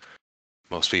Arena.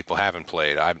 Most people haven't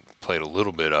played. I've played a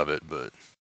little bit of it, but,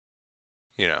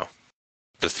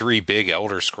 the 3 big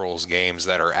Elder Scrolls games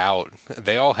that are out,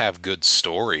 they all have good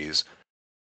stories,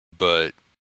 but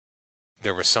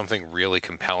there was something really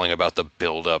compelling about the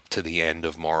build-up to the end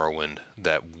of Morrowind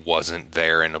that wasn't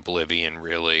there in Oblivion,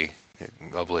 really.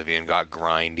 Oblivion got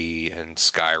grindy, and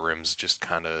Skyrim's just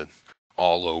kind of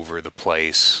all over the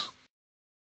place.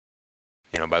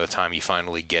 By the time you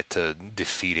finally get to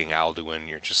defeating Alduin,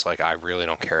 you're just like, I really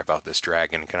don't care about this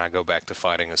dragon. Can I go back to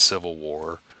fighting a civil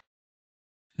war?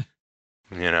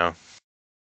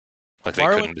 Like they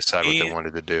couldn't decide what they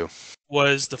wanted to do.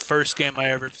 Was the first game I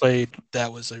ever played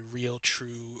that was a real,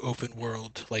 true open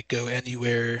world. Like go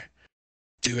anywhere,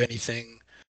 do anything,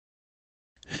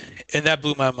 and that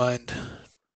blew my mind.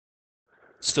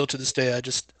 Still to this day, I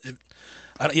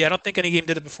don't think any game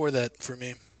did it before that for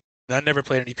me. I never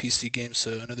played any PC games,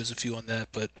 so I know there's a few on that,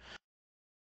 but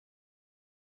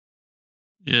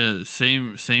Yeah,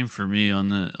 same for me on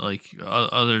the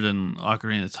other than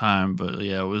Ocarina of Time, but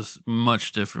yeah, it was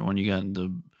much different when you got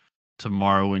into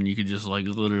tomorrow when you could just like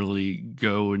literally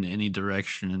go in any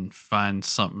direction and find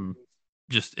something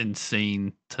just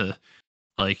insane to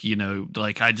I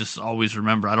just always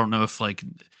remember. I don't know if like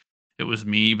it was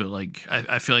me, but like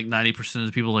I feel like 90% of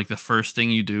the people, like the first thing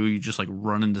you do, you just like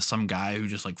run into some guy who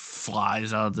just like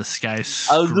flies out of the sky.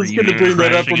 I was just gonna bring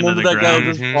that up. Remember that guy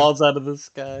just falls out of the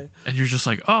sky, and you're just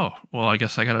like, oh, well, I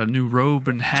guess I got a new robe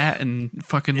and hat and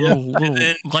fucking little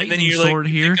lightning sword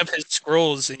here. You pick up his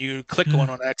scrolls and you click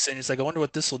one on X, and it's like, I wonder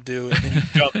what this will do, and then you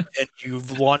jump and you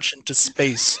launch into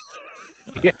space.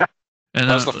 Yeah, and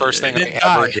that's the first thing I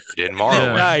ever did in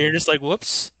Morrowind. Yeah, you're just like,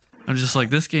 whoops. I'm just like,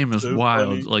 this game is so wild.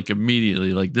 Funny. Like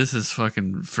immediately, like this is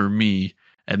fucking for me.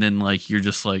 And then like you're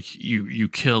just like you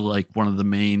kill like one of the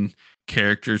main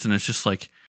characters, and it's just like,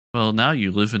 well, now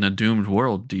you live in a doomed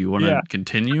world. Do you want to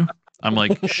continue? I'm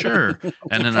like, sure.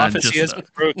 And then I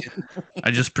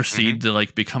just proceed to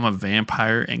like become a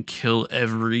vampire and kill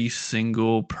every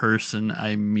single person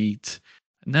I meet.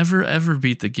 Never ever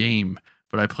beat the game,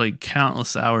 but I played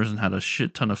countless hours and had a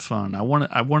shit ton of fun. I want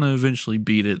to eventually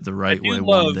beat it the right way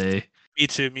one day. Me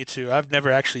too. I've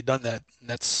never actually done that. And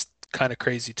that's kind of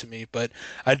crazy to me, but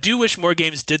I do wish more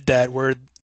games did that, where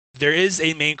there is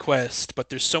a main quest, but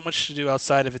there's so much to do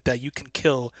outside of it that you can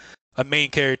kill a main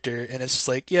character, and it's just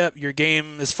like, yeah, your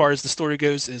game, as far as the story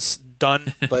goes, is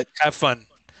done, but have fun.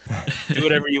 Do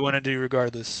whatever you want to do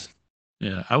regardless.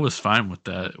 Yeah, I was fine with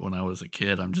that when I was a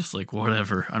kid. I'm just like,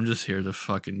 whatever. I'm just here to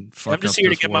fucking fuck I'm just up here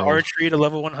to this get my world. archery to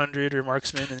level 100 or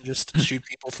marksman and just shoot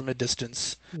people from a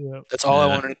distance. Yep. That's all I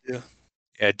Yeah. wanted to do.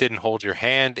 It didn't hold your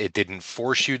hand. It didn't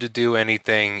force you to do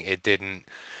anything. It didn't.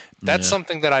 That's Yeah.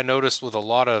 something that I noticed with a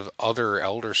lot of other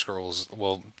Elder Scrolls.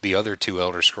 Well, the other two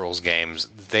Elder Scrolls games,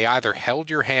 they either held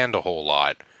your hand a whole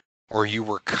lot, or you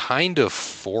were kind of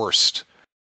forced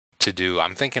to do.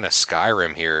 I'm thinking of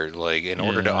Skyrim here. Like, in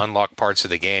order to Yeah. unlock parts of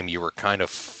the game, you were kind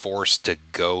of forced to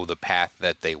go the path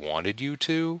that they wanted you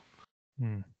to.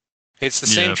 Hmm. It's the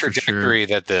Yeah, same for trajectory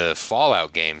that the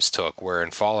Fallout games took, where in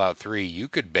Fallout 3, you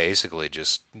could basically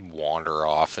just wander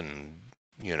off and,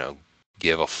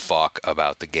 give a fuck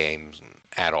about the game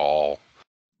at all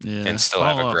Yeah. and still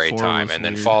have a Fallout great 4 time. was And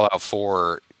then weird. Fallout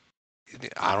 4,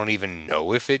 I don't even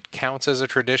know if it counts as a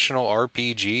traditional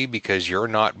RPG because you're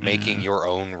not making Yeah. your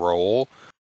own role.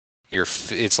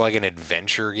 It's like an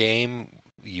adventure game.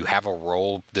 You have a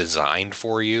role designed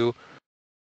for you.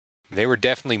 They were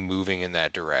definitely moving in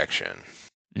that direction.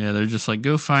 Yeah, they're just like,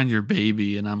 go find your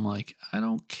baby, and I'm like, I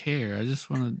don't care. I just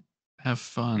want to have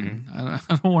fun. I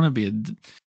don't want to be a.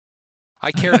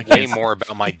 I cared way more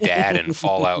about my dad in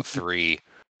Fallout 3.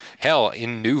 Hell,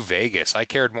 in New Vegas, I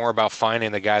cared more about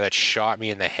finding the guy that shot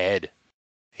me in the head.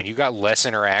 And you got less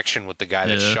interaction with the guy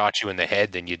that Yeah. shot you in the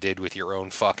head than you did with your own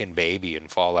fucking baby in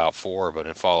Fallout 4. But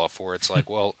in Fallout 4, it's like,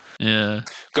 well, Yeah.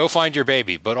 go find your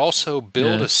baby, but also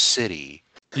build Yeah. a city.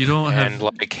 You don't And have.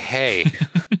 like, hey,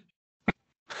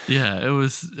 Yeah, it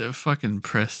was fucking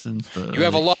Preston. But you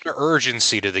have a like, lot of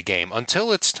urgency to the game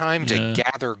until it's time to Yeah.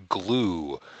 gather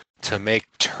glue to make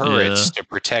turrets to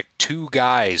protect two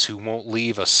guys who won't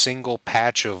leave a single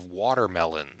patch of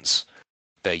watermelons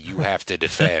that you have to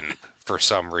defend for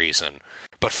some reason.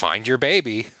 But find your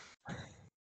baby.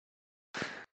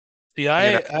 See,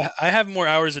 I have more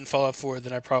hours in Fallout 4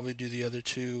 than I probably do the other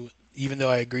two, even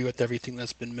though I agree with everything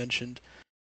that's been mentioned.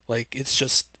 Like, it's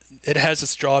just, it has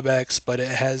its drawbacks, but it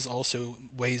has also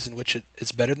ways in which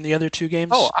it's better than the other two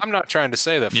games. Oh, I'm not trying to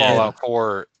say that Yeah. Fallout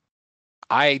 4.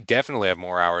 I definitely have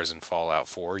more hours in Fallout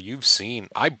 4. You've seen,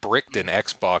 I bricked an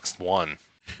Xbox One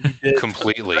You did.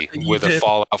 completely You with a did.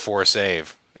 Fallout 4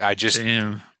 save.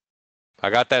 damn. I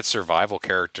got that survival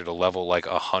character to level like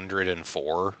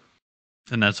 104.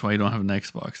 And that's why you don't have an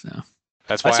Xbox now.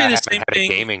 That's I why I say the haven't same had a thing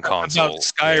gaming about console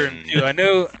Skyrim in, too. I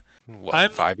know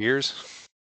what, 5 years?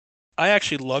 I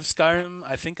actually love Skyrim.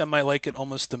 I think I might like it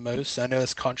almost the most. I know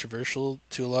it's controversial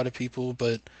to a lot of people,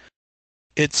 but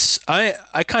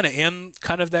I kind of am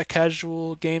kind of that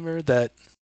casual gamer that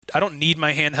I don't need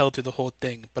my handheld through the whole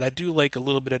thing, but I do like a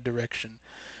little bit of direction.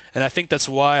 And I think that's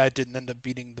why I didn't end up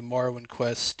beating the Morrowind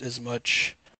quest as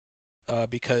much,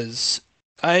 because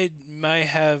I might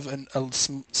have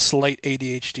slight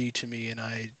ADHD to me, and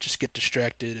I just get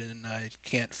distracted and I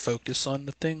can't focus on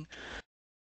the thing.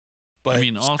 But I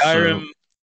mean, also, Skyrim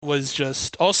was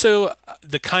just also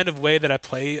the kind of way that I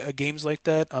play games like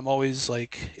that. I'm always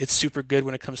like, it's super good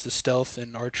when it comes to stealth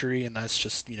and archery, and that's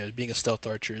just, being a stealth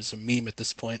archer is a meme at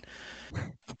this point.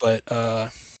 But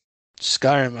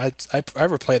Skyrim, I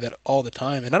replay that all the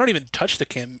time, and I don't even touch the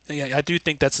cam. Yeah, I do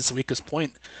think that's its weakest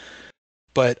point.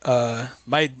 But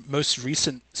my most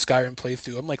recent Skyrim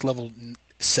playthrough, I'm like level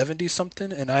 70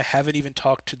 something, and I haven't even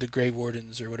talked to the Grey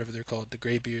Wardens or whatever they're called, the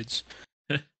Greybeards.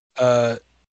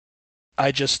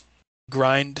 I just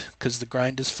grind because the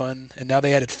grind is fun, and now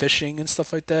they added fishing and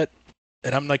stuff like that.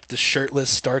 And I'm like the shirtless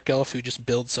Stark Elf who just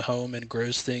builds a home and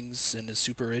grows things and is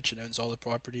super rich and owns all the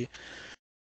property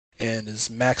and is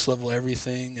max level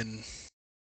everything. And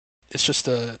it's just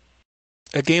a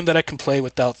game that I can play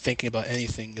without thinking about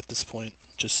anything at this point.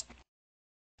 Just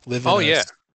living a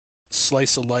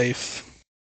slice of life.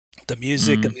 The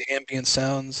music and the ambient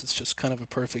sounds, it's just kind of a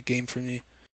perfect game for me.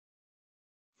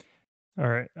 All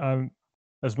right.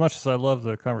 As much as I love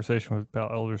the conversation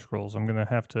about Elder Scrolls, I'm gonna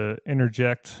have to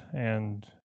interject, and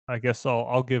I guess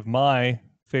I'll give my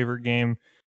favorite game,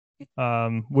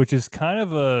 which is kind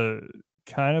of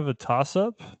a toss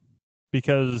up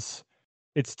because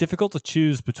it's difficult to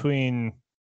choose between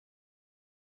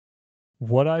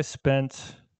what I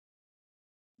spent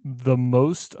the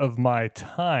most of my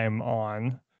time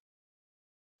on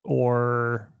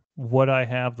or what I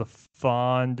have the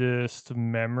fondest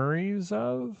memories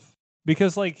of.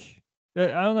 Because, like, I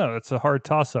don't know. It's a hard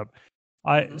toss up.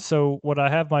 So what I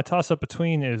have my toss up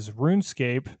between is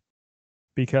RuneScape,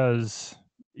 because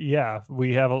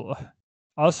we have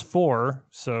us four.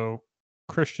 So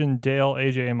Christian, Dale,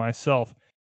 AJ, and myself.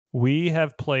 We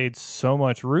have played so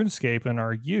much RuneScape in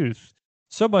our youth,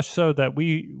 so much so that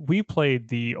we played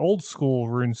the old school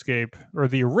RuneScape, or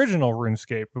the original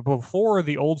RuneScape, before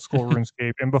the old school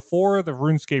RuneScape and before the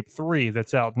RuneScape 3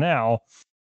 that's out now.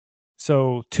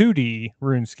 So 2D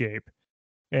RuneScape.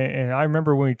 And I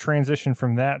remember when we transitioned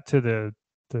from that to the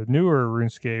newer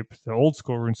RuneScape, the old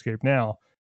school RuneScape now,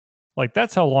 like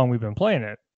that's how long we've been playing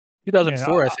it.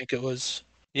 2004, I think it was.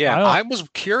 Yeah, I was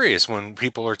curious when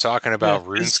people are talking about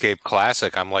Yeah, it's- RuneScape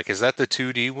Classic. I'm like, is that the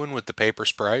 2D one with the paper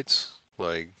sprites?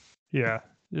 Like, Yeah,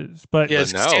 but Yeah, no,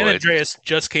 San it- Andreas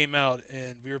just came out,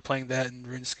 and we were playing that in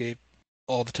RuneScape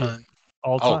all the time.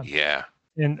 all the oh time. yeah,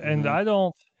 And I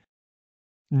don't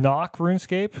knock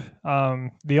RuneScape.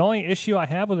 The only issue I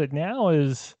have with it now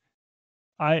is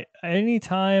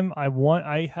anytime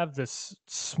I have this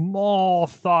small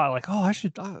thought like, oh, I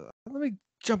should let me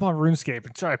jump on RuneScape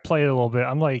and try to play it a little bit.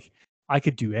 I'm like, I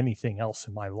could do anything else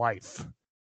in my life,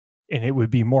 and it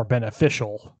would be more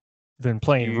beneficial than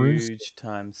playing RuneScape. Huge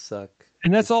time suck.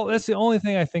 And that's all. That's the only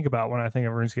thing I think about when I think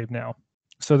of RuneScape now.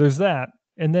 So there's that,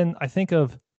 and then I think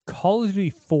of Call of Duty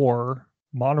 4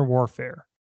 Modern Warfare.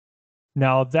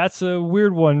 Now that's a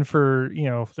weird one for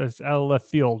that's out of left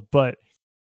field, but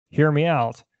hear me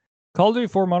out. Call of Duty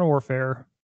 4 Modern Warfare.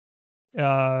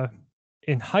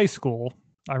 In high school,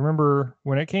 I remember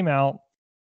when it came out.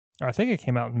 I think it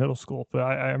came out in middle school, but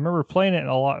I remember playing it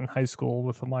a lot in high school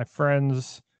with my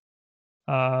friends.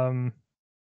 And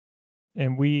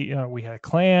we had a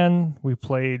clan. We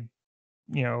played,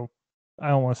 I don't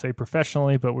want to say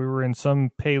professionally, but we were in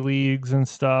some pay leagues and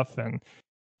stuff. And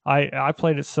I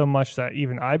played it so much that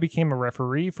even I became a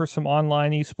referee for some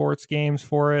online esports games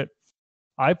for it.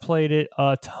 I played it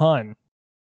a ton.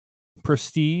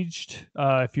 Prestiged,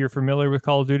 if you're familiar with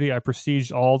Call of Duty, I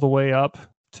prestiged all the way up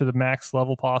to the max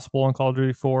level possible in Call of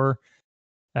Duty 4.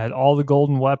 I had all the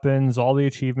golden weapons, all the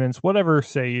achievements, whatever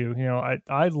say you.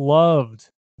 I loved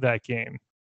that game.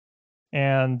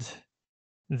 And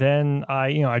then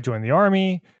I joined the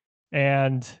army,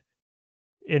 and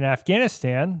in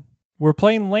Afghanistan, we're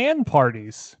playing LAN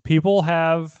parties. People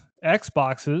have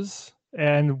Xboxes,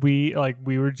 and we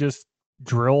would just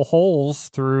drill holes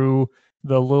through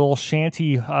the little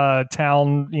shanty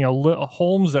town,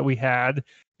 homes that we had,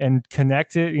 and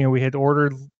connect it. We had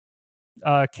ordered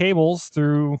cables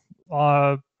through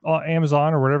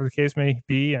Amazon or whatever the case may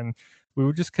be, and we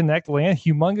would just connect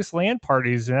humongous LAN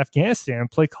parties in Afghanistan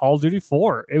and play Call of Duty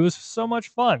 4. It was so much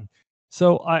fun.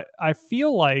 So I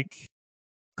feel like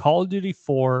Call of Duty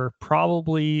 4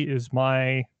 probably is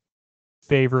my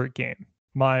favorite game,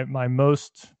 my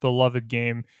most beloved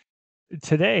game.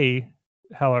 Today,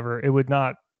 however,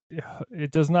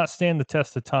 it does not stand the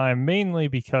test of time, mainly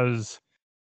because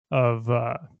of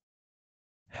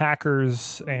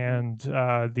hackers and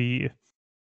the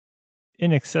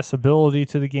inaccessibility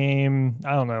to the game.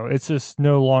 I don't know. It's just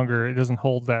no longer. It doesn't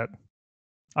hold that.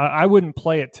 I wouldn't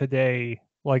play it today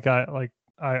like I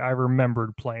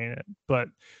remembered playing it, but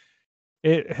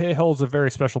it holds a very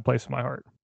special place in my heart.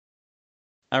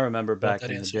 I remember back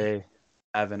that in answer. the day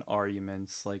having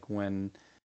arguments like when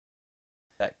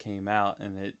that came out,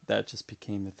 and that just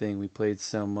became the thing. We played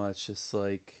so much, just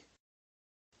like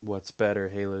what's better,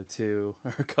 Halo 2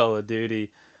 or Call of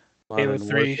Duty? Halo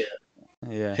 3.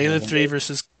 Yeah. Halo 3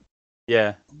 versus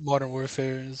Modern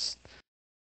Warfare.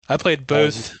 I played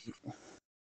both.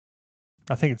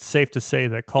 I think it's safe to say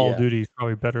that Call of Duty is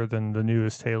probably better than the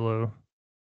newest Halo.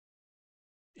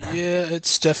 Yeah,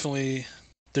 it's definitely.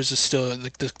 There's still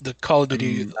the Call of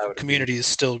Duty community is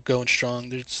still going strong.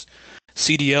 There's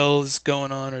CDL is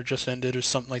going on or just ended or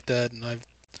something like that, and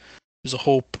there's a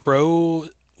whole pro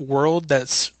world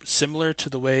that's similar to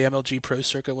the way MLG Pro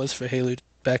Circuit was for Halo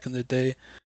back in the day.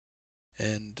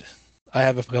 And I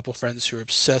have a couple friends who are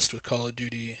obsessed with Call of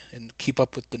Duty and keep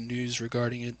up with the news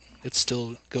regarding it. It's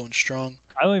still going strong.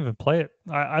 I don't even play it.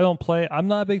 I don't play. I'm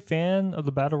not a big fan of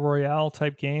the Battle Royale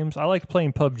type games. I like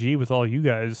playing PUBG with all you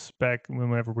guys back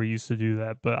whenever we used to do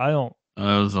that, but I don't.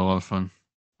 That was a lot of fun.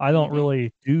 I don't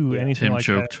really do anything Tim like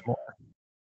choked. that anymore.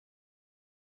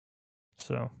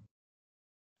 So,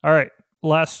 all right.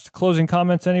 Last closing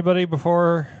comments, anybody,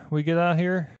 before we get out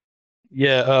here?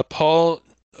 Yeah, Paul,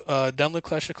 download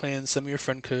Clash of Clans, send me your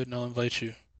friend code, and I'll invite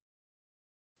you.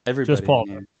 Everybody. Just Paul.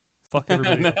 Fuck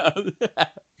everybody.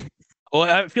 Well,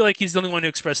 I feel like he's the only one who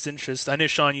expressed interest. I know,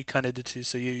 Sean, you kind of did too,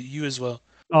 so you as well.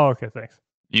 Oh, okay, thanks.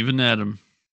 Even Adam.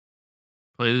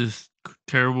 Play this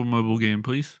terrible mobile game,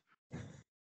 please.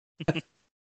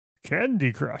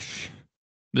 Candy Crush.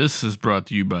 This is brought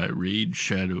to you by Raid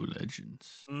Shadow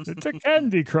Legends. It's a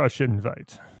Candy Crush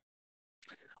invite.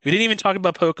 We didn't even talk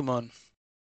about Pokemon.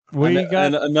 We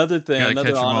got another thing, Gotta another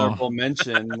catch 'em all. honorable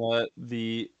mention.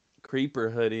 The creeper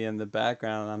hoodie in the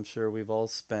background. I'm sure we've all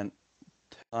spent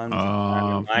tons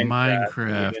of time in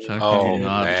Minecraft. How Oh, can you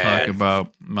not man. talk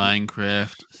about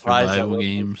Minecraft Surprised that survival wasn't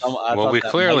games? I Well, thought we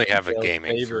that clearly might be have a Dale's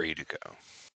gaming favorite. 3 to go.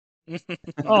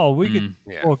 Oh, we could.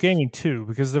 Yeah. Well, gaming 2,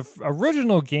 because the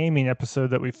original gaming episode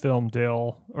that we filmed,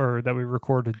 Dale, or that we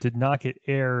recorded, did not get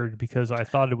aired because I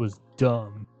thought it was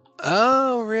dumb.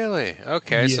 Oh, really?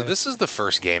 Okay, so Yeah. this is the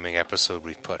first gaming episode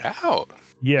we've put out.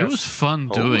 Yes. It was fun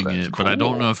Oh, doing that's it, but I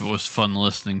don't cool. know if it was fun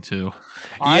listening to.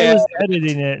 I Yeah. was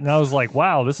editing it and I was like,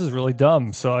 wow, this is really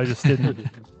dumb. So I just didn't.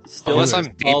 Still Unless just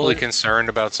I'm call deeply it- concerned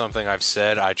about something I've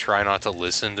said, I try not to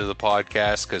listen to the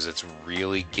podcast because it's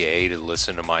really gay to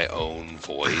listen to my own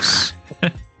voice.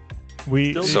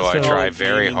 still So just I call try it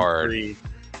very Gaming hard. 3.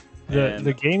 The And-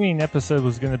 the gaming episode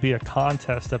was going to be a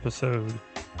contest episode.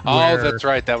 Oh, where that's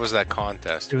right. That was that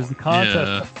contest. It was the one.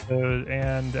 contest episode,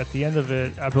 and at the end of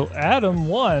it, Adam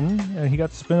won, and he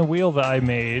got to spin a wheel that I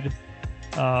made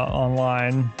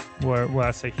online. Where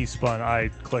I say he spun, I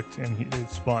clicked and it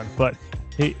spun. But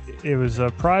it was a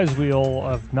prize wheel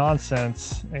of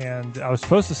nonsense, and I was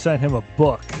supposed to send him a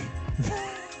book.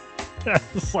 I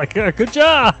was like, good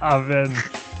job, and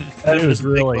it was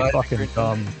really fucking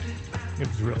dumb. It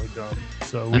was really dumb.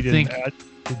 So we did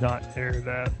not air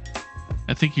that.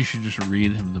 I think you should just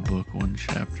read him the book one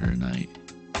chapter a night,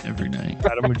 every night.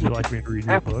 Adam, would you like me to read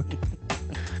your book?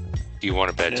 Do you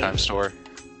want a bedtime story?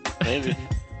 Maybe.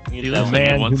 He You looks know, like he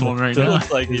Man wants Who one right Mistook now.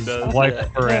 Looks like he His does, Wife yeah.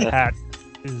 for a Hat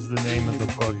is the name of the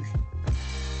book.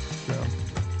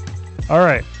 So, all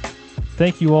right.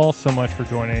 Thank you all so much for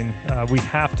joining. We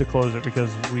have to close it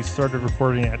because we started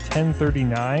recording at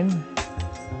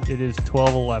 10:39. It is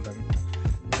 12:11.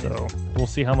 So we'll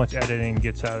see how much editing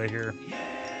gets out of here.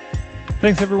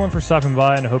 Thanks everyone for stopping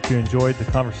by, and I hope you enjoyed the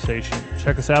conversation.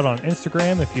 Check us out on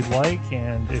Instagram if you'd like,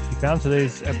 and if you found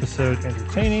today's episode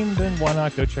entertaining, then why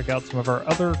not go check out some of our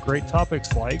other great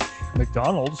topics like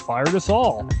McDonald's fired us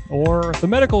all, or the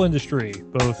medical industry.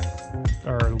 Both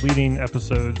are leading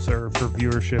episodes are for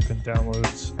viewership and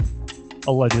downloads,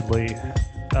 allegedly,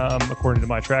 according to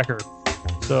my tracker.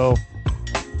 So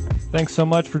thanks so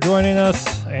much for joining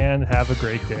us, and have a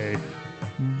great day.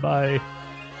 Bye.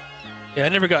 Yeah, I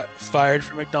never got fired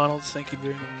from McDonald's. Thank you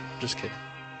very much. Just kidding.